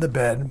on the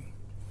bed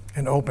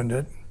and opened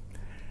it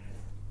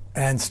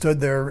and stood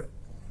there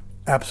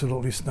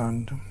absolutely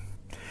stunned.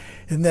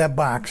 In that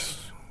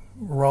box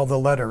were all the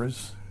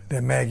letters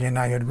that Maggie and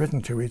I had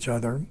written to each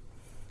other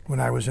when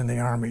I was in the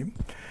Army.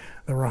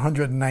 There were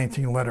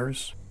 119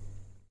 letters.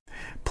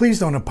 Please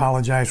don't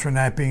apologize for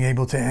not being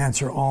able to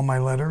answer all my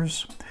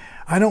letters.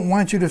 I don't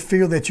want you to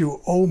feel that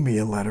you owe me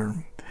a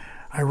letter.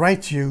 I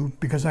write to you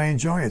because I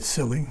enjoy it,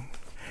 silly.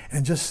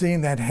 And just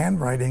seeing that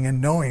handwriting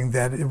and knowing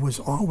that it was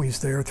always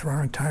there through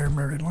our entire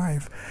married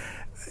life,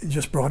 it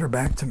just brought her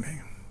back to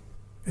me.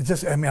 It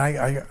just, I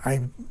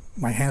mean,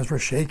 my hands were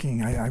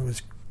shaking.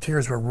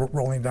 Tears were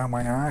rolling down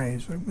my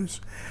eyes. It was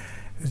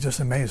just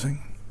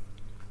amazing.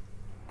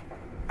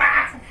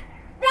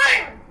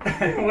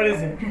 What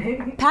is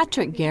it?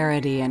 Patrick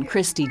Garrity and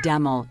Christy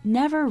Demmel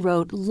never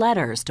wrote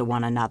letters to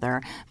one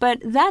another, but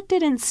that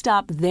didn't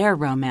stop their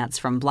romance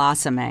from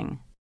blossoming.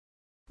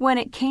 When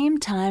it came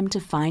time to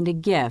find a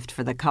gift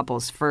for the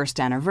couple's first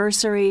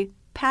anniversary,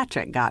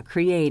 Patrick got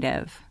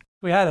creative.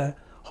 We had a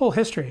whole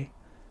history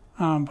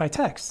by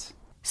text.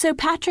 So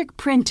Patrick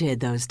printed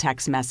those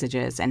text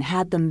messages and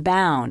had them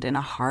bound in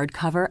a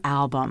hardcover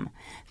album.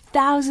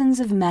 Thousands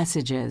of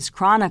messages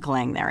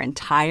chronicling their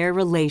entire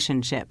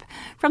relationship,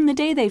 from the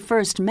day they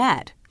first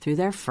met through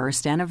their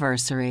first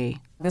anniversary.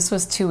 This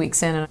was 2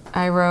 weeks in, and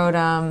I wrote,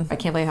 I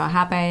can't believe how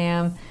happy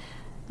I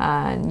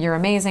am. You're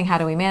amazing. How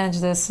do we manage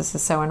this? This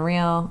is so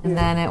unreal. And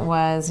then it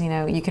was,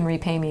 you can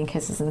repay me in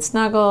kisses and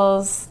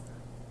snuggles.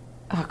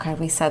 Oh, God,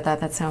 we said that.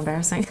 That's so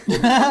embarrassing.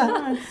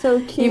 So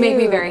cute. You make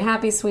me very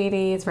happy,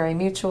 sweetie. It's very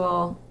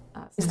mutual.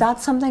 Is that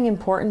something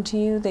important to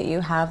you, that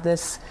you have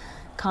this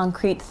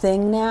concrete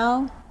thing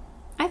now?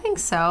 I think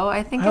so.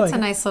 I think it's a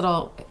nice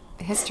little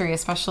history,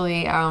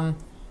 especially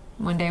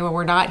one day when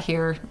we're not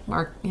here.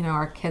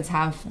 Our kids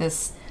have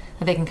this,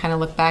 that they can kind of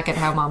look back at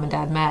how mom and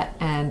dad met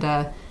and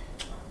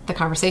the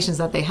conversations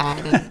that they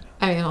had.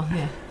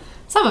 And,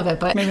 some of it,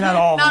 but maybe not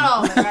all. Not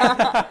all of it,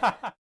 right?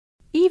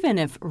 Even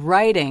if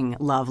writing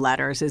love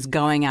letters is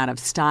going out of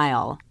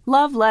style,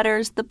 Love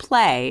Letters, the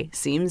play,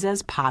 seems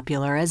as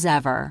popular as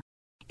ever.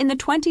 In the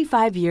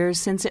 25 years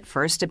since it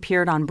first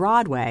appeared on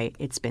Broadway,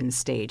 it's been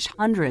staged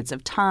hundreds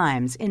of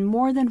times in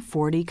more than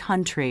 40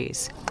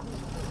 countries.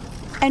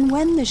 And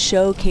when the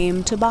show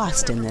came to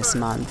Boston this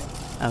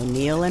month,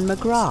 O'Neill and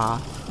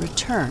McGraw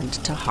returned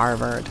to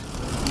Harvard.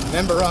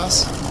 Remember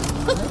us?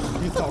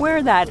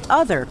 Where that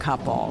other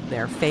couple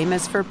they're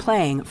famous for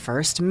playing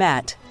first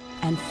met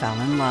and fell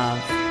in love.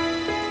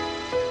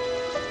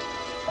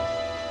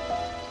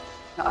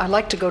 I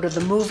like to go to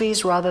the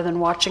movies rather than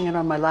watching it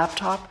on my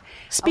laptop.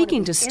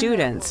 Speaking to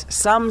students,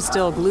 some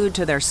still glued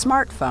to their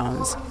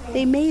smartphones,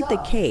 they made the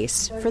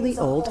case for the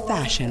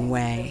old-fashioned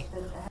way.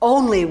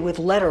 Only with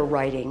letter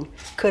writing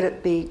could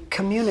it be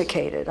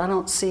communicated. I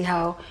don't see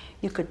how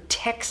you could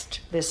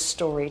text this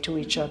story to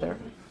each other.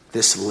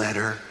 This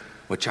letter,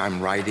 which I'm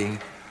writing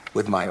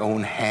with my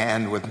own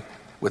hand,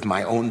 with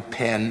my own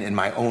pen, in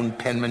my own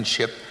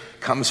penmanship,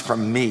 comes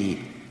from me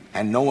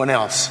and no one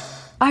else.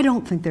 I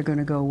don't think they're going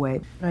to go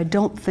away. I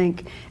don't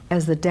think,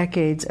 as the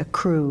decades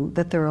accrue,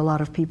 that there are a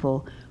lot of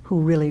people who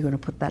really are going to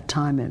put that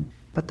time in.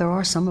 But there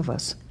are some of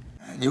us.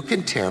 You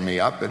can tear me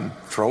up and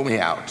throw me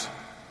out,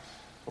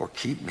 or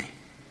keep me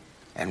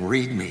and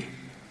read me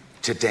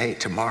today,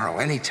 tomorrow,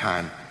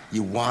 anytime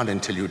you want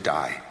until you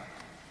die.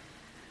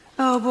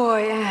 Oh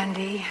boy,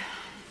 Andy.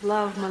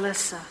 Love,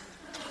 Melissa.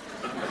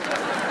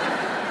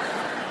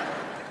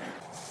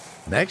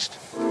 Next.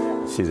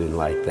 She didn't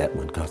like that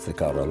one because they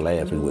caught her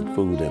laughing with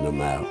food in her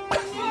mouth.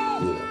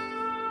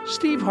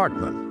 Steve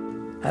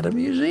Hartman at a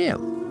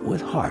museum with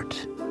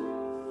heart.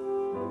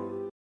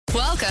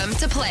 Welcome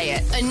to Play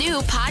It, a new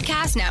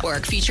podcast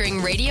network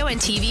featuring radio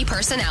and TV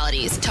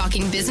personalities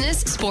talking business,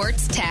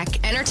 sports,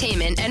 tech,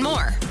 entertainment, and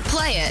more.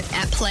 Play it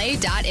at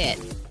play.it.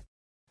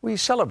 We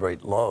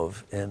celebrate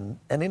love in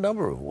any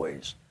number of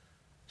ways.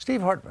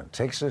 Steve Hartman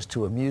takes us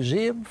to a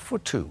museum for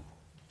two.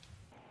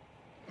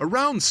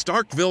 Around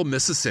Starkville,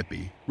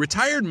 Mississippi,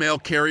 retired mail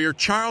carrier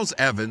Charles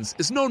Evans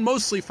is known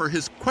mostly for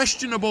his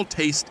questionable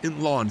taste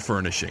in lawn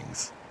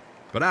furnishings.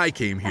 But I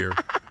came here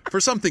for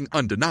something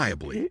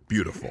undeniably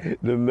beautiful.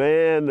 The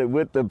man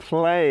with the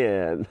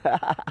plan.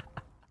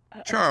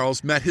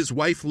 Charles met his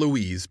wife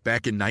Louise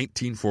back in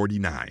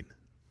 1949.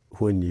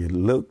 When you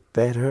looked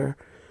at her,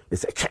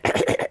 it's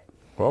like,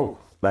 whoa,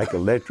 like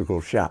electrical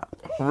shock.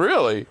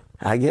 Really?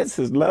 I guess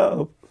it's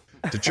love.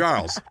 To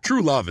Charles,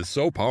 true love is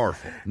so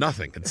powerful,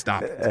 nothing can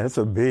stop it. That's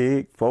a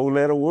big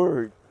four-letter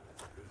word.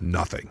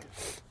 Nothing.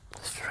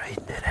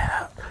 Straighten it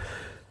out.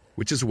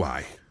 Which is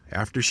why,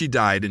 after she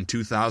died in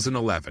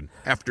 2011,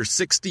 after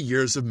 60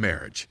 years of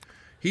marriage,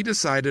 he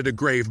decided a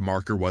grave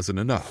marker wasn't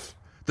enough,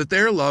 that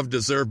their love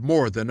deserved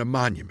more than a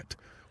monument.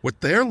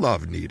 What their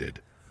love needed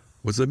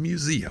was a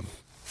museum.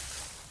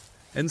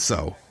 And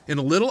so, in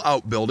a little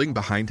outbuilding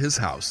behind his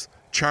house,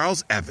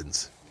 Charles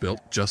Evans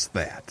built just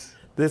that.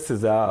 This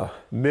is our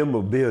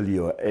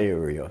memorabilia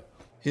area.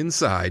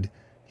 Inside,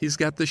 he's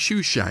got the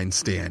shoe shine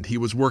stand he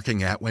was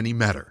working at when he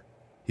met her.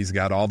 He's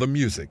got all the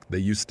music they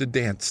used to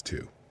dance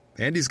to.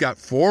 And he's got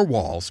 4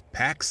 walls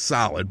packed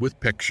solid with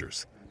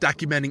pictures,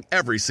 documenting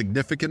every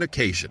significant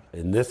occasion.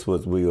 And this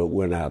was, we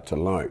went out to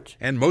lunch.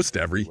 And most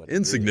every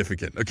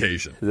insignificant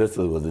occasion. This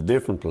was a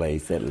different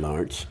place at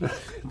lunch.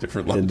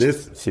 Different lunch. And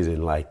this, she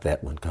didn't like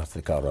that one because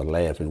they caught her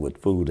laughing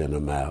with food in her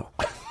mouth.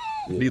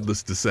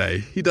 Needless to say,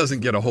 he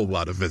doesn't get a whole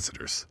lot of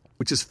visitors,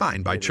 which is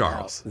fine by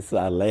Charles. It's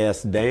our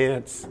last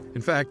dance.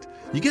 In fact,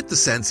 you get the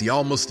sense he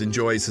almost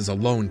enjoys his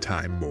alone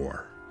time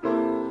more.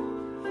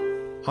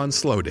 On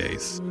slow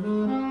days,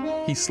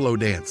 he slow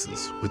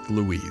dances with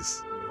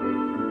Louise.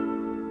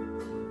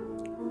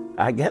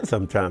 I guess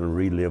I'm trying to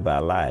relive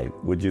our life,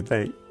 would you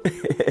think?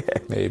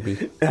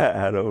 Maybe.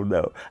 I don't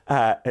know.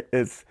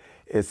 It's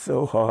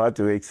so hard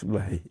to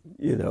explain,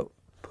 you know.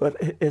 But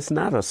it's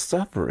not a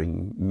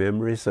suffering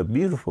memory, it's a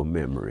beautiful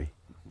memory,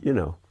 you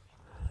know.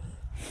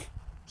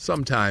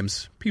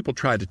 Sometimes people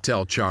try to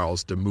tell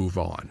Charles to move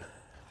on.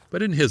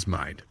 But in his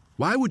mind,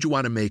 why would you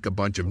want to make a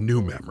bunch of new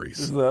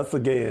memories? It's us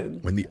again.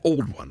 When the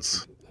old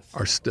ones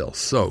are still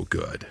so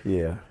good.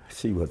 Yeah,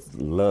 she was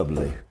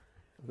lovely.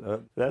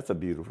 That's a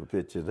beautiful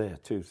picture there,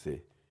 too,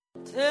 see.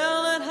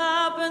 Till it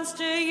happens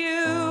to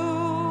you,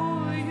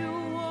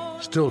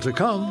 Still to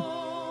come,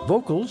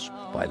 vocals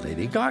by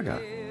Lady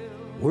Gaga.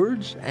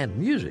 Words and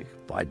music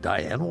by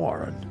Diane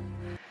Warren.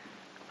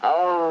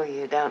 Oh,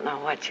 you don't know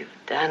what you've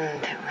done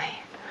to me.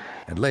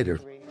 And later,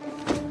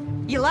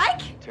 You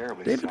like?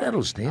 David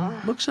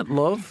Edelstein looks at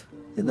love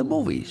in the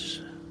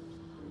movies.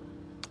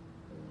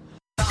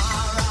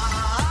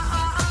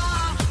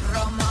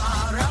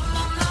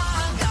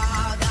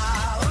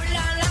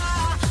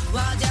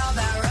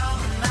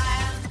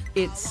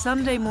 It's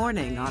Sunday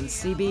morning on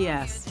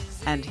CBS,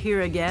 and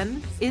here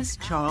again is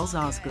Charles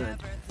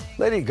Osgood.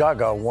 Lady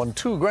Gaga won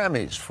 2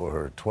 Grammys for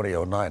her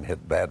 2009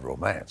 hit Bad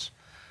Romance.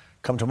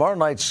 Come tomorrow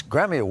night's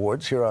Grammy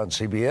Awards here on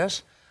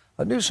CBS,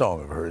 a new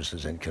song of hers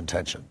is in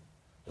contention.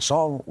 A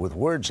song with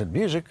words and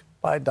music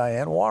by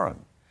Diane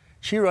Warren.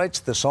 She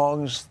writes the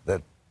songs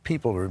that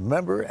people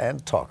remember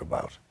and talk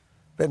about.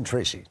 Ben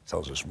Tracy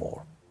tells us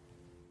more.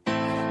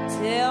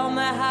 Tell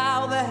me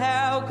how the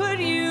hell could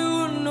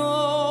you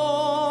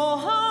know?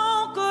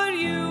 How could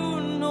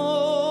you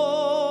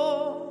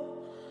know?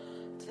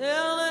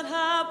 Till it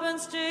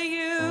happens to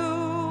you,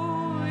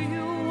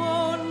 you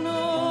won't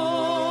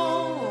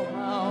know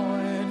how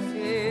it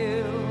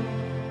feels.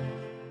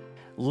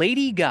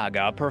 Lady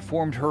Gaga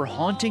performed her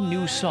haunting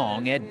new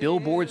song at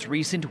Billboard's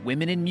recent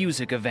Women in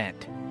Music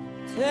event.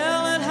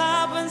 Till it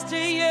happens to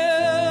you,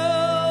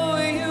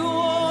 you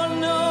won't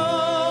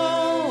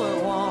know,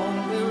 it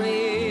won't believe.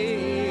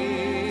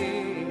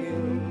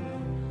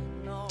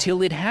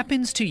 Till It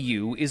Happens to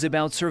You is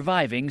about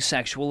surviving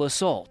sexual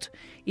assault.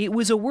 It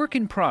was a work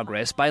in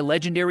progress by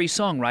legendary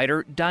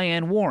songwriter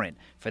Diane Warren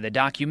for the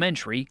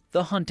documentary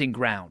The Hunting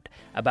Ground,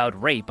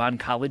 about rape on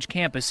college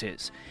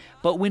campuses.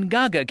 But when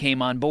Gaga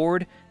came on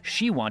board,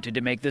 she wanted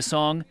to make the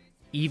song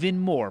even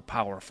more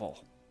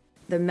powerful.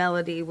 The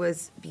melody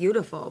was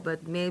beautiful,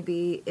 but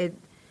maybe it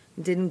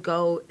didn't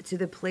go to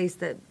the place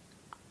that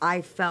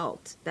I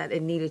felt that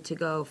it needed to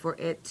go for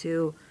it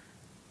to,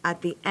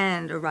 at the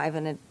end, arrive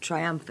in a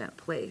triumphant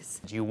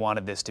place. You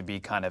wanted this to be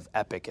kind of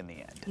epic in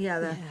the end.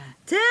 Yeah,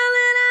 till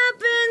it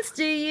happens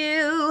to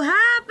you,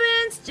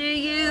 happens to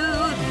you,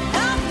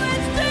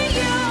 happens to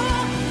you,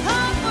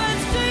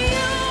 happens to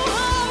you,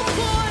 how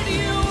could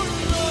you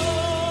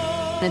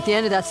know? At the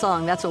end of that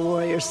song, that's a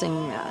warrior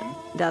singing that.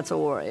 That's a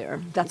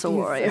warrior. That's a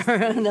warrior.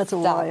 That's a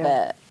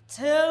warrior.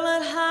 Till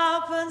it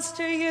happens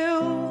to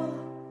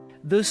you.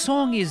 The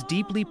song is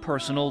deeply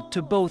personal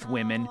to both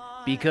women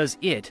because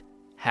it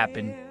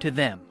happened to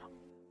them.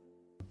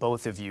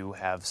 both of you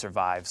have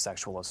survived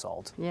sexual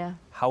assault. Yeah.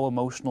 How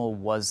emotional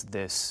was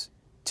this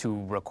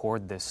to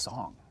record this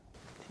song?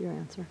 Your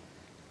answer.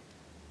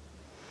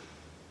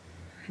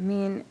 I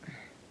mean,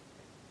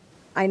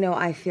 I know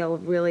I feel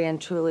really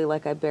and truly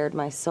like I bared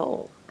my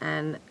soul.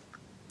 And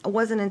it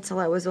wasn't until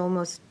I was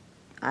almost,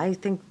 I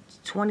think,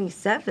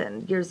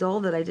 27 years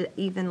old that I did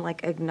even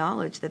like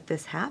acknowledge that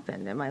this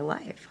happened in my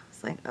life. I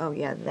was like, oh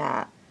yeah,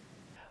 that.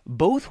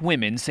 Both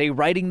women say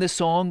writing the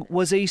song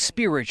was a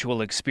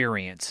spiritual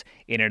experience,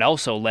 and it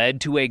also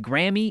led to a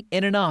Grammy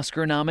and an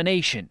Oscar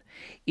nomination.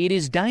 It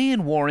is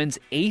Diane Warren's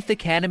 8th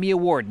Academy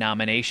Award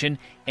nomination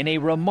and a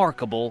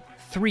remarkable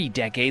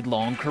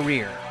 3-decade-long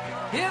career.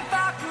 If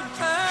I could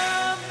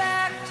turn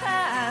back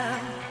time.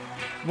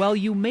 While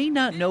you may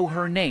not know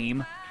her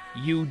name,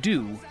 you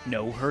do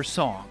know her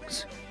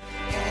songs.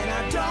 And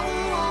I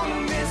don't want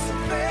to miss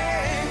a thing.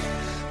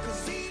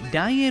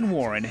 Diane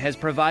Warren has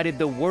provided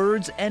the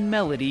words and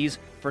melodies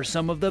for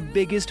some of the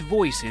biggest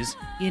voices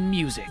in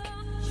music.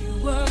 You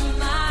were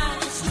my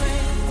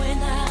strength when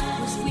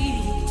I was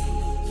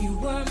weak. You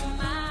were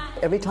my...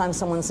 Every time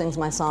someone sings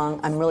my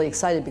song, I'm really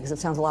excited because it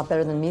sounds a lot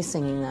better than me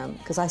singing them,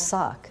 because I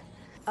suck.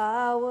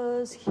 I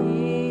was here,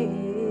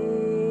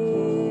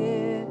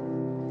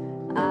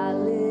 I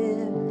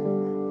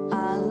lived,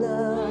 I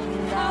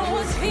loved, I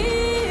was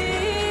here.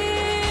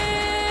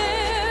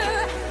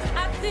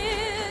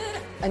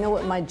 I know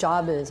what my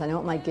job is. I know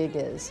what my gig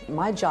is.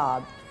 My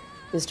job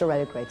is to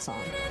write a great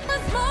song.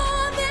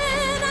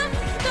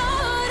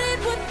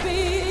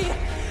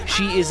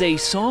 She is a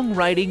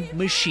songwriting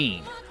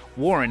machine.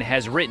 Warren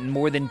has written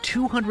more than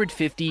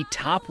 250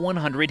 top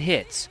 100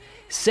 hits.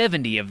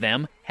 70 of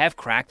them have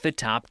cracked the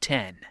top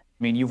 10. I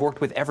mean, you've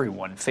worked with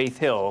everyone. Faith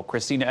Hill,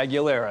 Christina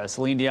Aguilera,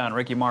 Celine Dion,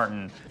 Ricky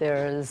Martin.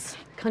 There's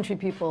country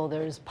people,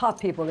 there's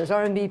pop people, there's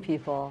R&B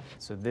people.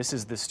 So this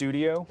is the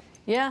studio?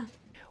 Yeah.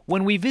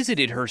 When we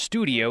visited her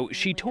studio,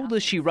 she told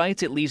us she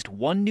writes at least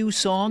one new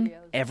song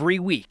every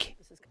week.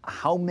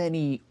 How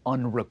many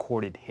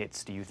unrecorded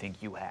hits do you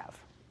think you have?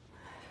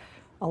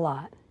 A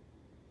lot.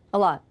 A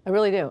lot. I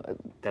really do.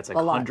 That's like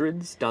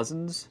hundreds,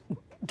 dozens?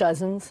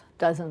 Dozens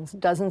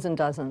and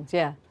dozens,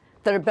 yeah.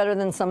 That are better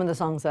than some of the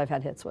songs I've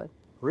had hits with.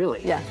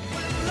 Really? Yeah.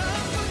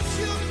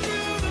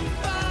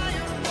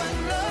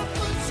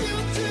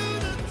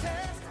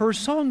 Her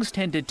songs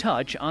tend to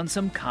touch on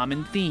some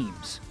common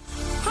themes.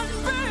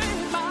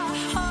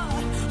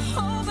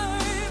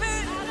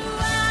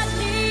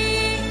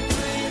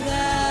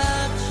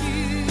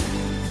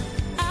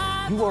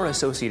 You are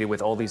associated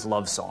with all these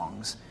love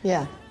songs.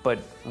 Yeah. But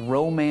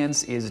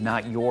romance is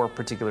not your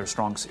particular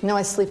strong suit. No,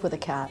 I sleep with a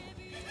cat.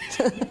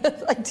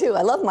 I do.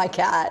 I love my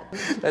cat.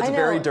 That's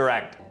very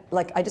direct.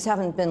 Like, I just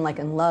haven't been like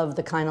in love,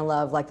 the kind of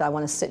love like that I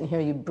want to sit and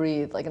hear you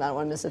breathe, like, and I don't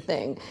want to miss a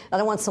thing. I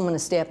don't want someone to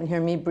stay up and hear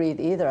me breathe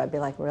either. I'd be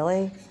like,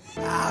 really?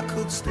 I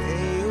could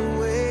stay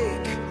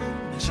awake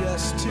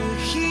just to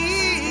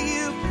hear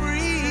you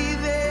breathing.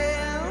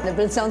 But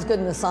it sounds good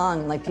in the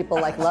song, like people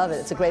like love it.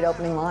 It's a great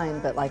opening line,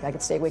 but like I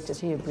could stay awake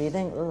just to hear you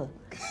breathing. Ugh.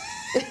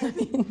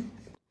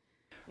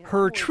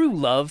 Her true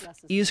love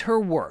is her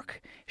work.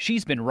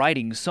 She's been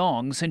writing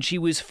songs since she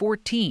was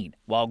 14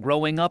 while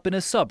growing up in a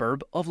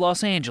suburb of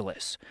Los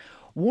Angeles.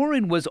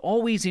 Warren was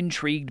always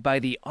intrigued by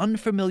the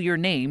unfamiliar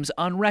names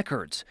on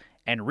records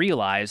and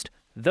realized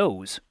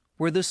those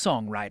were the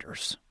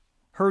songwriters.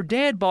 Her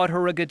dad bought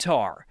her a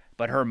guitar,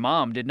 but her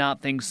mom did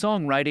not think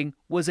songwriting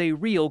was a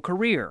real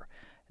career.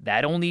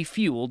 That only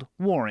fueled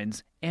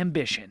Warren's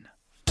ambition.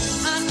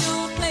 I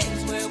know a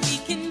place where we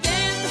can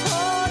dance the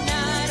whole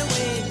night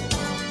away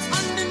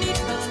underneath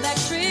the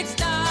electric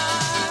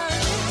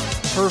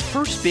stars. Her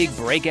first big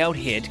breakout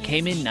hit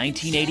came in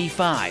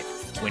 1985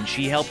 when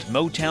she helped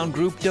Motown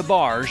group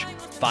DeBarge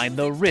find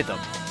the rhythm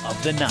of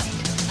the night.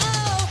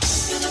 Oh,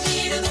 to the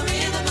beat of the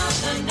rhythm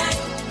of the night,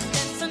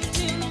 dance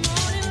until the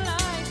morning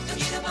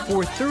light.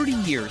 For 30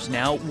 years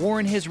now,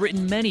 Warren has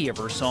written many of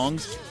her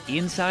songs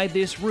inside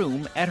this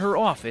room at her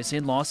office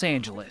in Los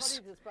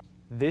Angeles.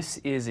 This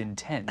is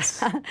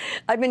intense.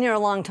 I've been here a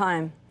long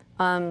time.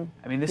 I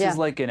mean, this is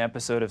like an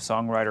episode of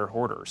Songwriter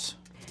Hoarders.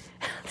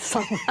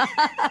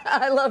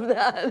 I love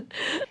that.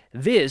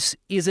 This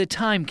is a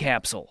time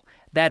capsule.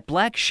 That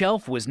black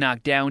shelf was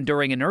knocked down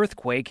during an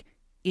earthquake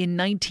in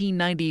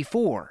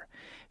 1994.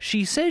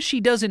 She says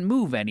she doesn't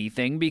move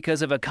anything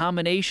because of a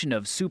combination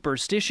of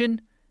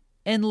superstition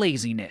and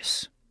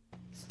laziness.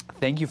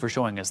 Thank you for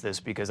showing us this,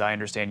 because I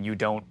understand you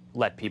don't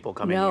let people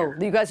come in here.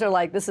 No, you guys are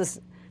like,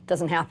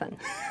 doesn't happen.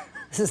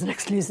 This is an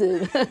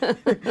exclusive.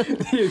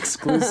 The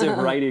exclusive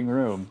writing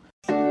room.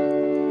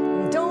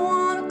 Don't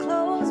want to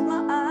close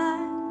my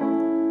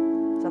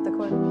eyes. Is that the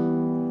chord?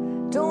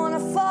 Don't want to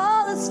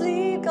fall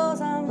asleep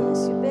because I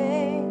miss you,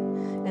 babe.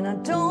 And I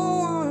don't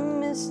want to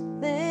miss a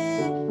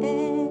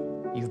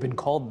thing. You've been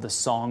called the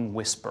song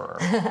whisperer.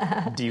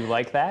 Do you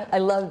like that? I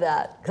love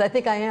that, because I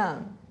think I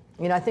am.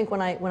 You know, I think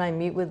when I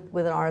meet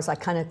with an artist, I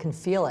kind of can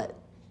feel it.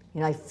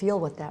 You know, I feel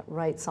what that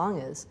right song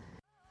is.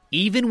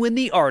 Even when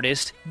the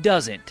artist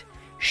doesn't,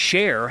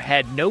 Cher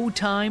had no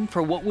time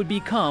for what would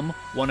become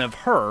one of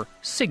her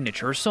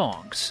signature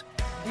songs.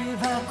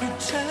 If I could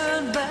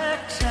turn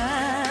back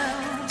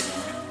time.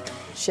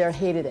 Cher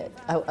hated it.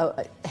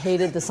 I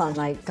hated the song.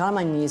 I got on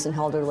my knees and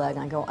held her leg.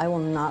 And I go, I will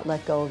not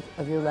let go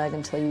of your leg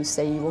until you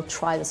say you will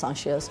try the song.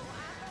 She goes,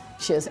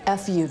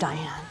 F you,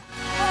 Diane.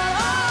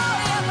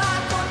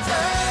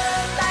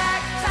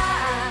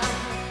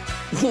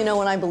 You know,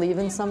 when I believe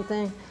in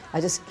something,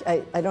 I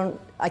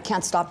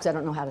can't stop because I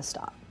don't know how to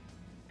stop.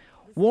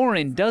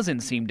 Warren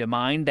doesn't seem to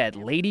mind that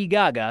Lady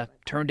Gaga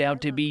turned out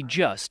to be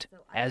just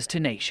as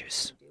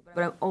tenacious.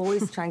 But I'm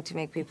always trying to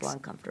make people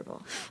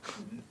uncomfortable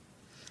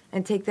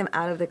and take them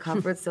out of the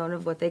comfort zone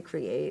of what they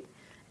create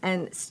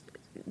and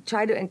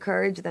try to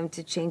encourage them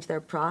to change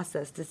their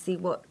process, to see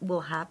what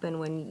will happen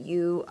when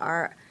you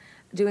are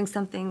doing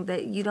something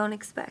that you don't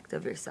expect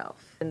of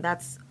yourself. And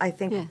that's, I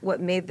think,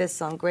 what made this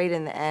song great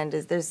in the end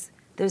is there's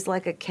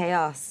like a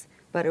chaos,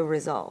 but a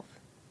resolve.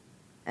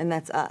 And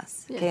that's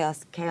us. Yeah.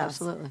 Chaos,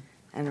 Absolutely.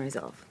 And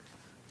resolve.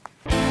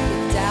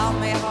 Tell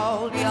me,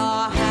 hold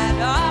your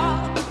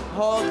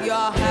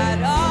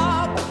head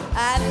up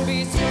and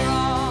be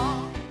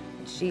strong.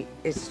 She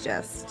is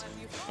just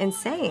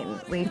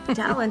insanely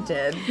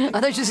talented. I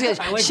thought she was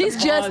I like she's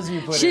the pause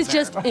you put she's in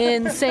there. just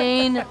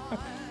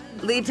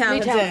insanely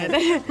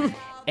talented.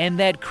 And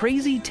that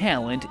crazy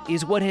talent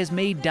is what has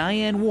made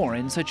Diane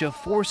Warren such a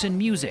force in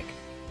music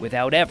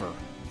without ever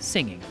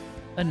singing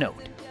a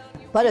note.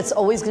 But it's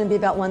always going to be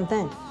about one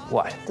thing.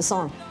 What? The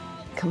song.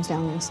 It comes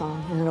down to the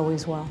song, and it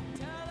always will.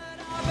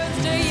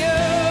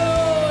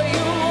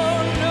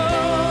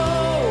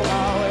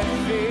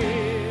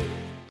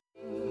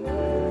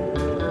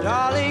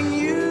 Darling,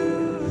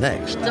 you.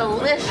 Next,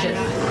 Delicious.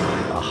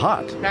 a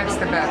hot, That's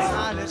the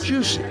best.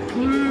 juicy,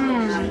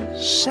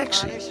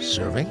 sexy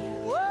serving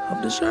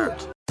of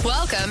dessert.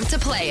 Welcome to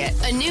Play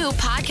It, a new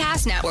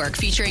podcast network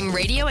featuring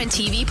radio and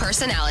TV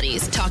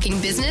personalities talking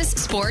business,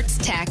 sports,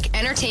 tech,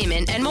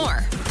 entertainment, and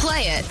more.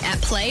 Play it at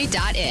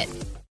play.it.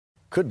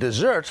 Could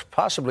dessert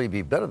possibly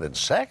be better than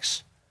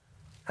sex?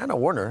 Anna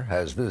Werner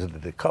has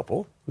visited a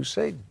couple who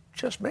say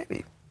just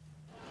maybe.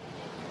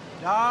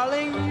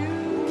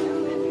 Darling,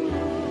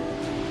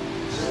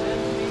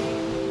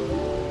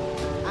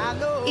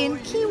 In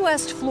Key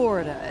West,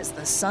 Florida, as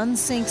the sun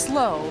sinks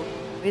low,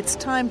 it's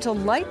time to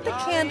light the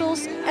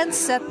candles and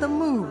set the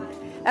mood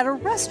at a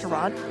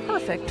restaurant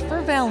perfect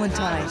for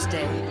Valentine's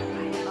Day.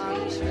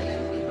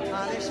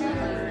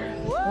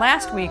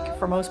 Last week,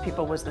 for most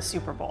people, was the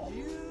Super Bowl.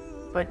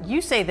 But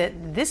you say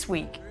that this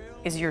week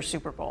is your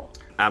Super Bowl.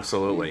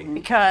 Absolutely.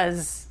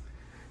 Because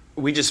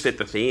We just fit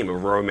the theme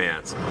of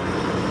romance.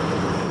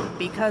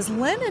 Because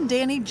Len and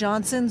Danny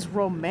Johnson's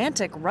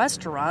romantic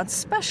restaurant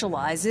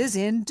specializes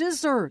in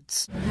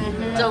desserts.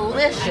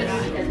 delicious.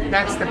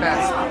 That's the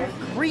best.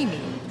 Creamy,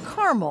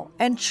 caramel,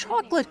 and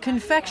chocolate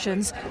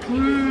confections.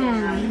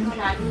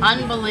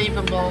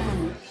 Unbelievable.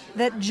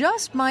 That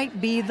just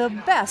might be the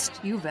best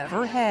you've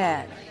ever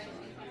had.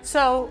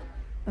 So,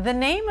 the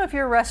name of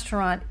your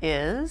restaurant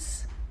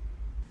is?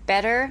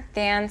 Better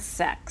Than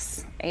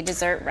Sex, a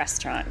dessert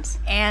restaurant.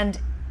 And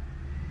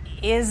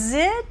is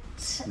it?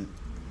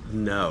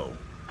 No.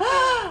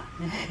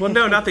 Well,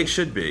 no, nothing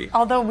should be.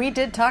 Although we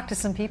did talk to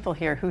some people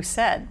here who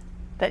said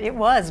that it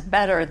was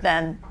better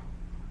than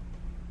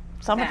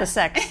some of the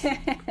sex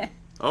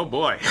Oh,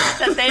 boy.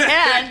 that they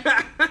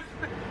had.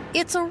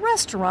 It's a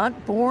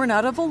restaurant born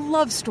out of a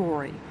love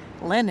story.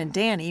 Len and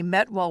Danny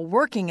met while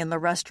working in the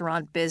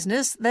restaurant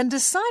business, then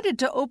decided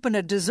to open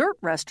a dessert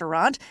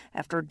restaurant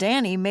after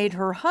Danny made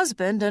her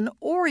husband an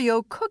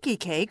Oreo cookie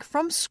cake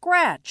from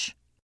scratch.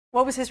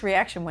 What was his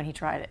reaction when he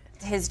tried it?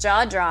 His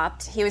jaw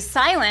dropped. He was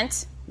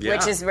silent, Yeah.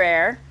 which is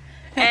rare.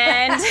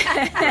 And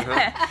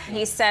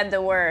he said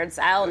the words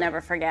I'll never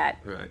forget.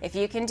 Right. If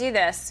you can do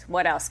this,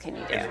 what else can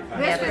you do?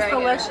 This is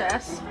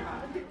delicious.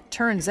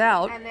 Turns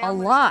out, a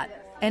lot.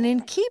 And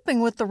in keeping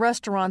with the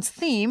restaurant's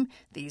theme,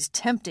 these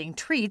tempting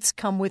treats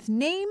come with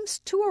names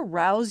to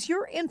arouse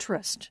your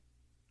interest.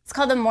 It's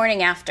called the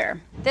Morning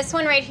After. This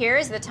one right here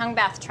is the tongue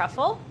bath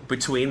truffle.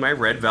 Between my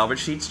red velvet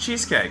sheets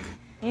cheesecake.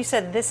 You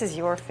said this is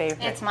your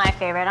favorite. It's my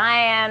favorite. I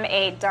am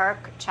a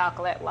dark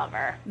chocolate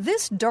lover.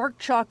 This dark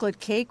chocolate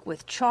cake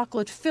with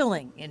chocolate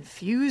filling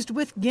infused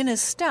with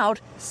Guinness Stout,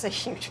 it's a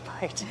huge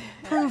bite,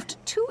 proved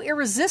too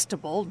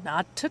irresistible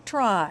not to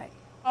try.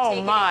 Oh Take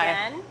it my.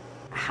 again.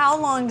 How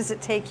long does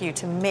it take you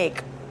to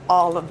make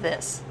all of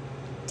this?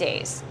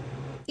 Days.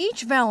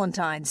 Each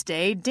Valentine's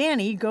Day,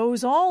 Danny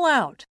goes all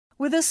out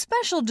with a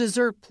special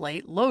dessert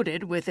plate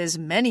loaded with as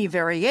many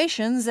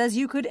variations as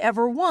you could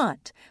ever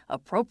want,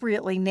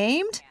 appropriately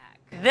named.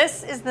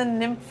 This is the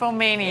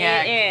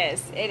Nymphomaniac. It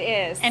is. It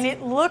is. And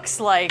it looks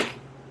like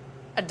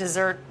a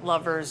dessert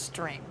lover's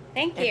dream.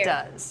 Thank you. It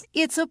does.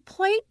 It's a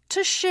plate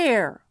to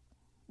share,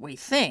 we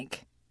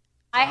think.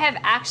 I have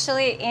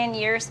actually, in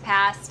years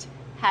past,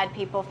 had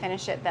people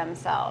finish it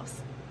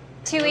themselves.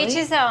 To Really? each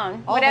his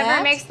own. All Whatever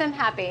that? makes them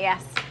happy,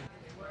 yes.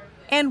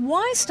 And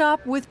why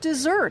stop with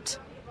dessert?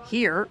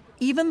 Here,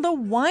 even the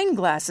wine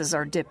glasses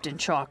are dipped in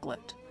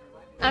chocolate.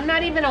 I'm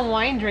not even a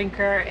wine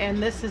drinker,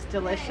 and this is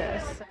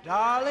delicious.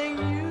 Darling,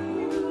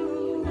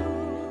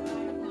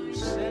 you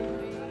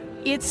send me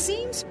It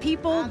seems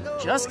people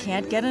just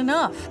can't get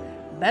enough.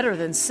 Better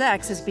Than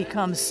Sex has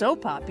become so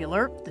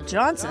popular, the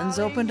Johnsons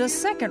opened a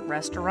second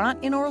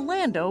restaurant in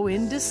Orlando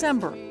in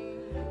December.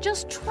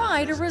 Just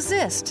try to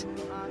resist.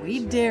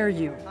 We dare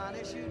you.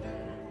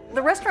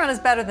 The restaurant is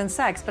Better Than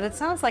Sex, but it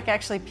sounds like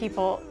actually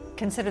people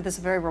consider this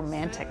very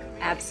romantic.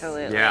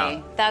 Absolutely.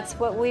 Yeah. That's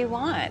what we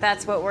want.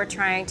 That's what we're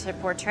trying to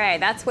portray.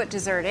 That's what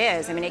dessert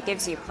is. I mean, it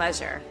gives you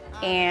pleasure.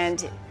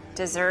 And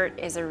dessert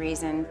is a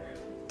reason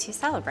to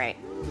celebrate.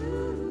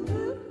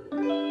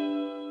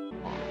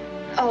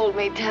 Hold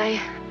me tight.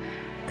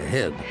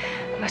 Ahead,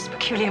 Most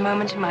peculiar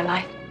moment in my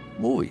life.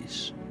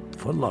 movies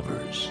for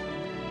lovers.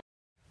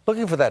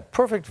 Looking for that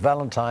perfect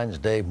Valentine's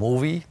Day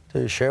movie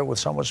to share with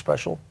someone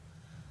special?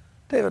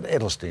 David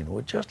Edelstein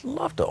would just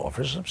love to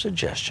offer some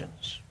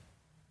suggestions.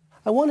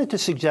 I wanted to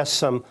suggest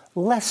some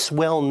less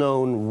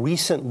well-known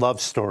recent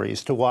love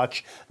stories to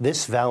watch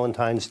this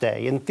Valentine's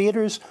Day in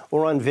theaters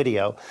or on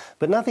video,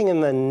 but nothing in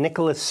the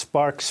Nicholas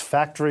Sparks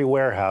Factory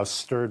Warehouse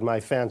stirred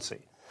my fancy.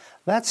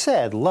 That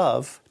said,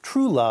 love,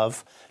 true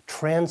love,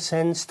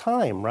 transcends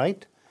time,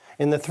 right?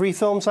 In the three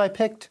films I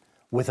picked,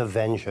 with a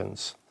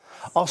vengeance.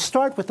 I'll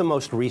start with the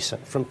most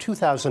recent, from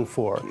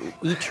 2004,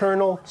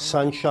 Eternal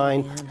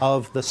Sunshine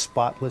of the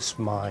Spotless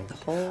Mind,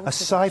 a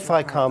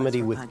sci-fi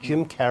comedy with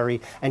Jim Carrey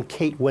and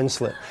Kate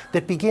Winslet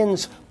that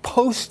begins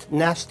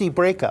post-nasty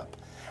breakup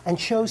and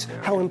shows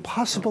how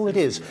impossible it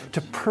is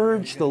to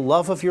purge the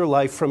love of your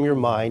life from your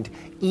mind,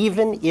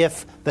 even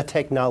if the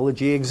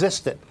technology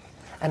existed,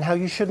 and how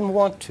you shouldn't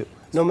want to,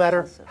 no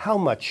matter how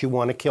much you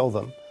want to kill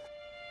them.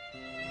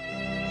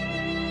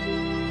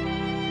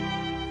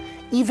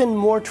 Even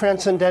more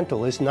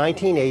transcendental is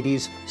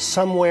 1980's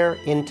Somewhere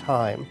in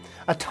Time,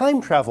 a time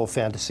travel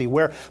fantasy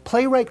where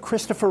playwright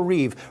Christopher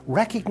Reeve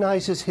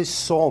recognizes his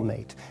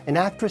soulmate, an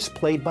actress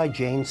played by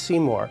Jane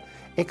Seymour,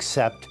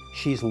 except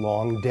she's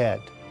long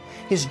dead.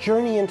 His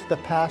journey into the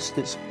past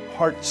is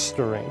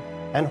heart-stirring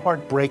and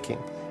heartbreaking.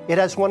 It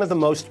has one of the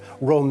most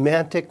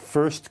romantic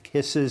first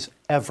kisses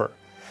ever.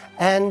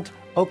 And,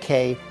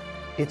 okay,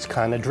 it's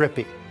kind of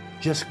drippy.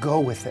 Just go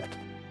with it.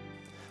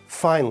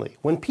 Finally,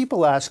 when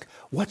people ask,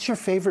 what's your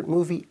favorite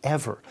movie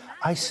ever?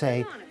 I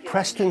say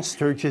Preston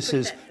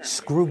Sturges's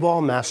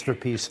screwball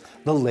masterpiece,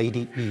 The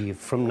Lady Eve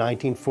from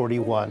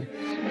 1941.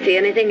 See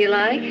anything you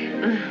like?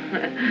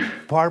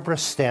 Barbara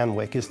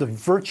Stanwyck is the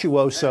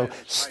virtuoso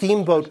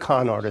steamboat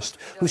con artist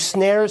who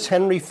snares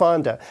Henry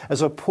Fonda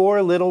as a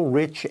poor little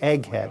rich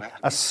egghead,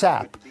 a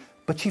sap,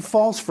 but she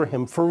falls for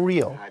him for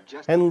real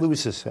and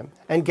loses him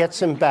and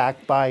gets him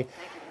back by,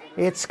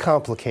 it's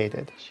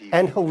complicated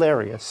and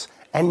hilarious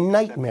and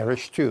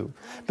nightmarish too,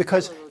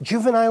 because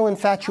juvenile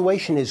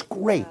infatuation is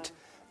great,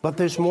 but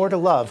there's more to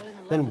love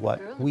than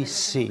what we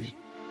see.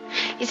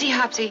 You see,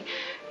 Hopsy,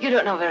 you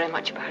don't know very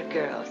much about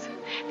girls.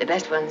 The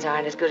best ones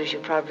aren't as good as you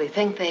probably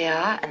think they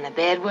are, and the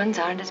bad ones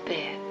aren't as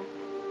bad.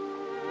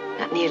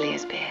 Not nearly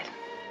as bad.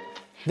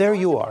 There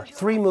you are,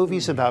 3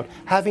 movies about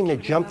having to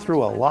jump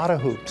through a lot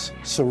of hoops,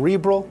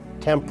 cerebral,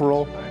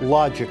 temporal,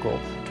 logical,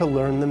 to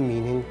learn the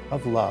meaning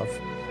of love.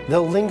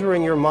 They'll linger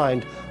in your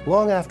mind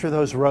long after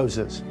those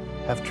roses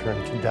have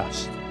turned to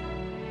dust.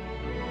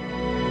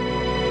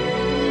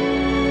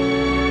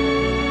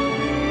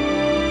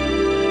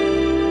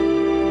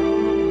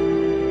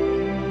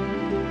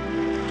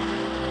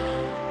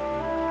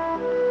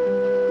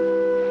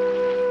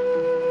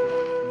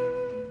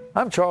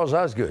 I'm Charles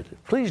Osgood.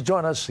 Please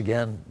join us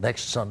again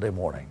next Sunday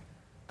morning.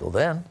 Till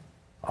then,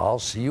 I'll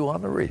see you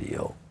on the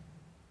radio.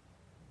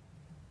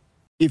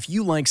 If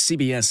you like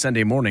CBS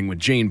Sunday Morning with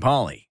Jane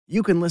Pauley,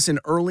 you can listen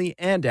early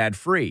and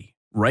ad-free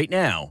right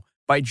now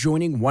by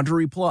joining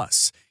Wondery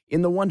Plus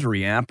in the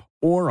Wondery app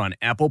or on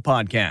Apple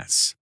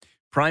Podcasts.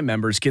 Prime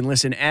members can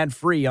listen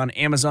ad-free on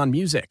Amazon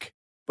Music.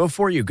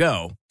 Before you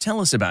go, tell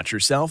us about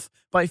yourself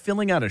by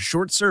filling out a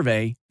short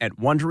survey at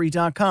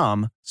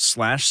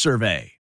Wondery.com/survey.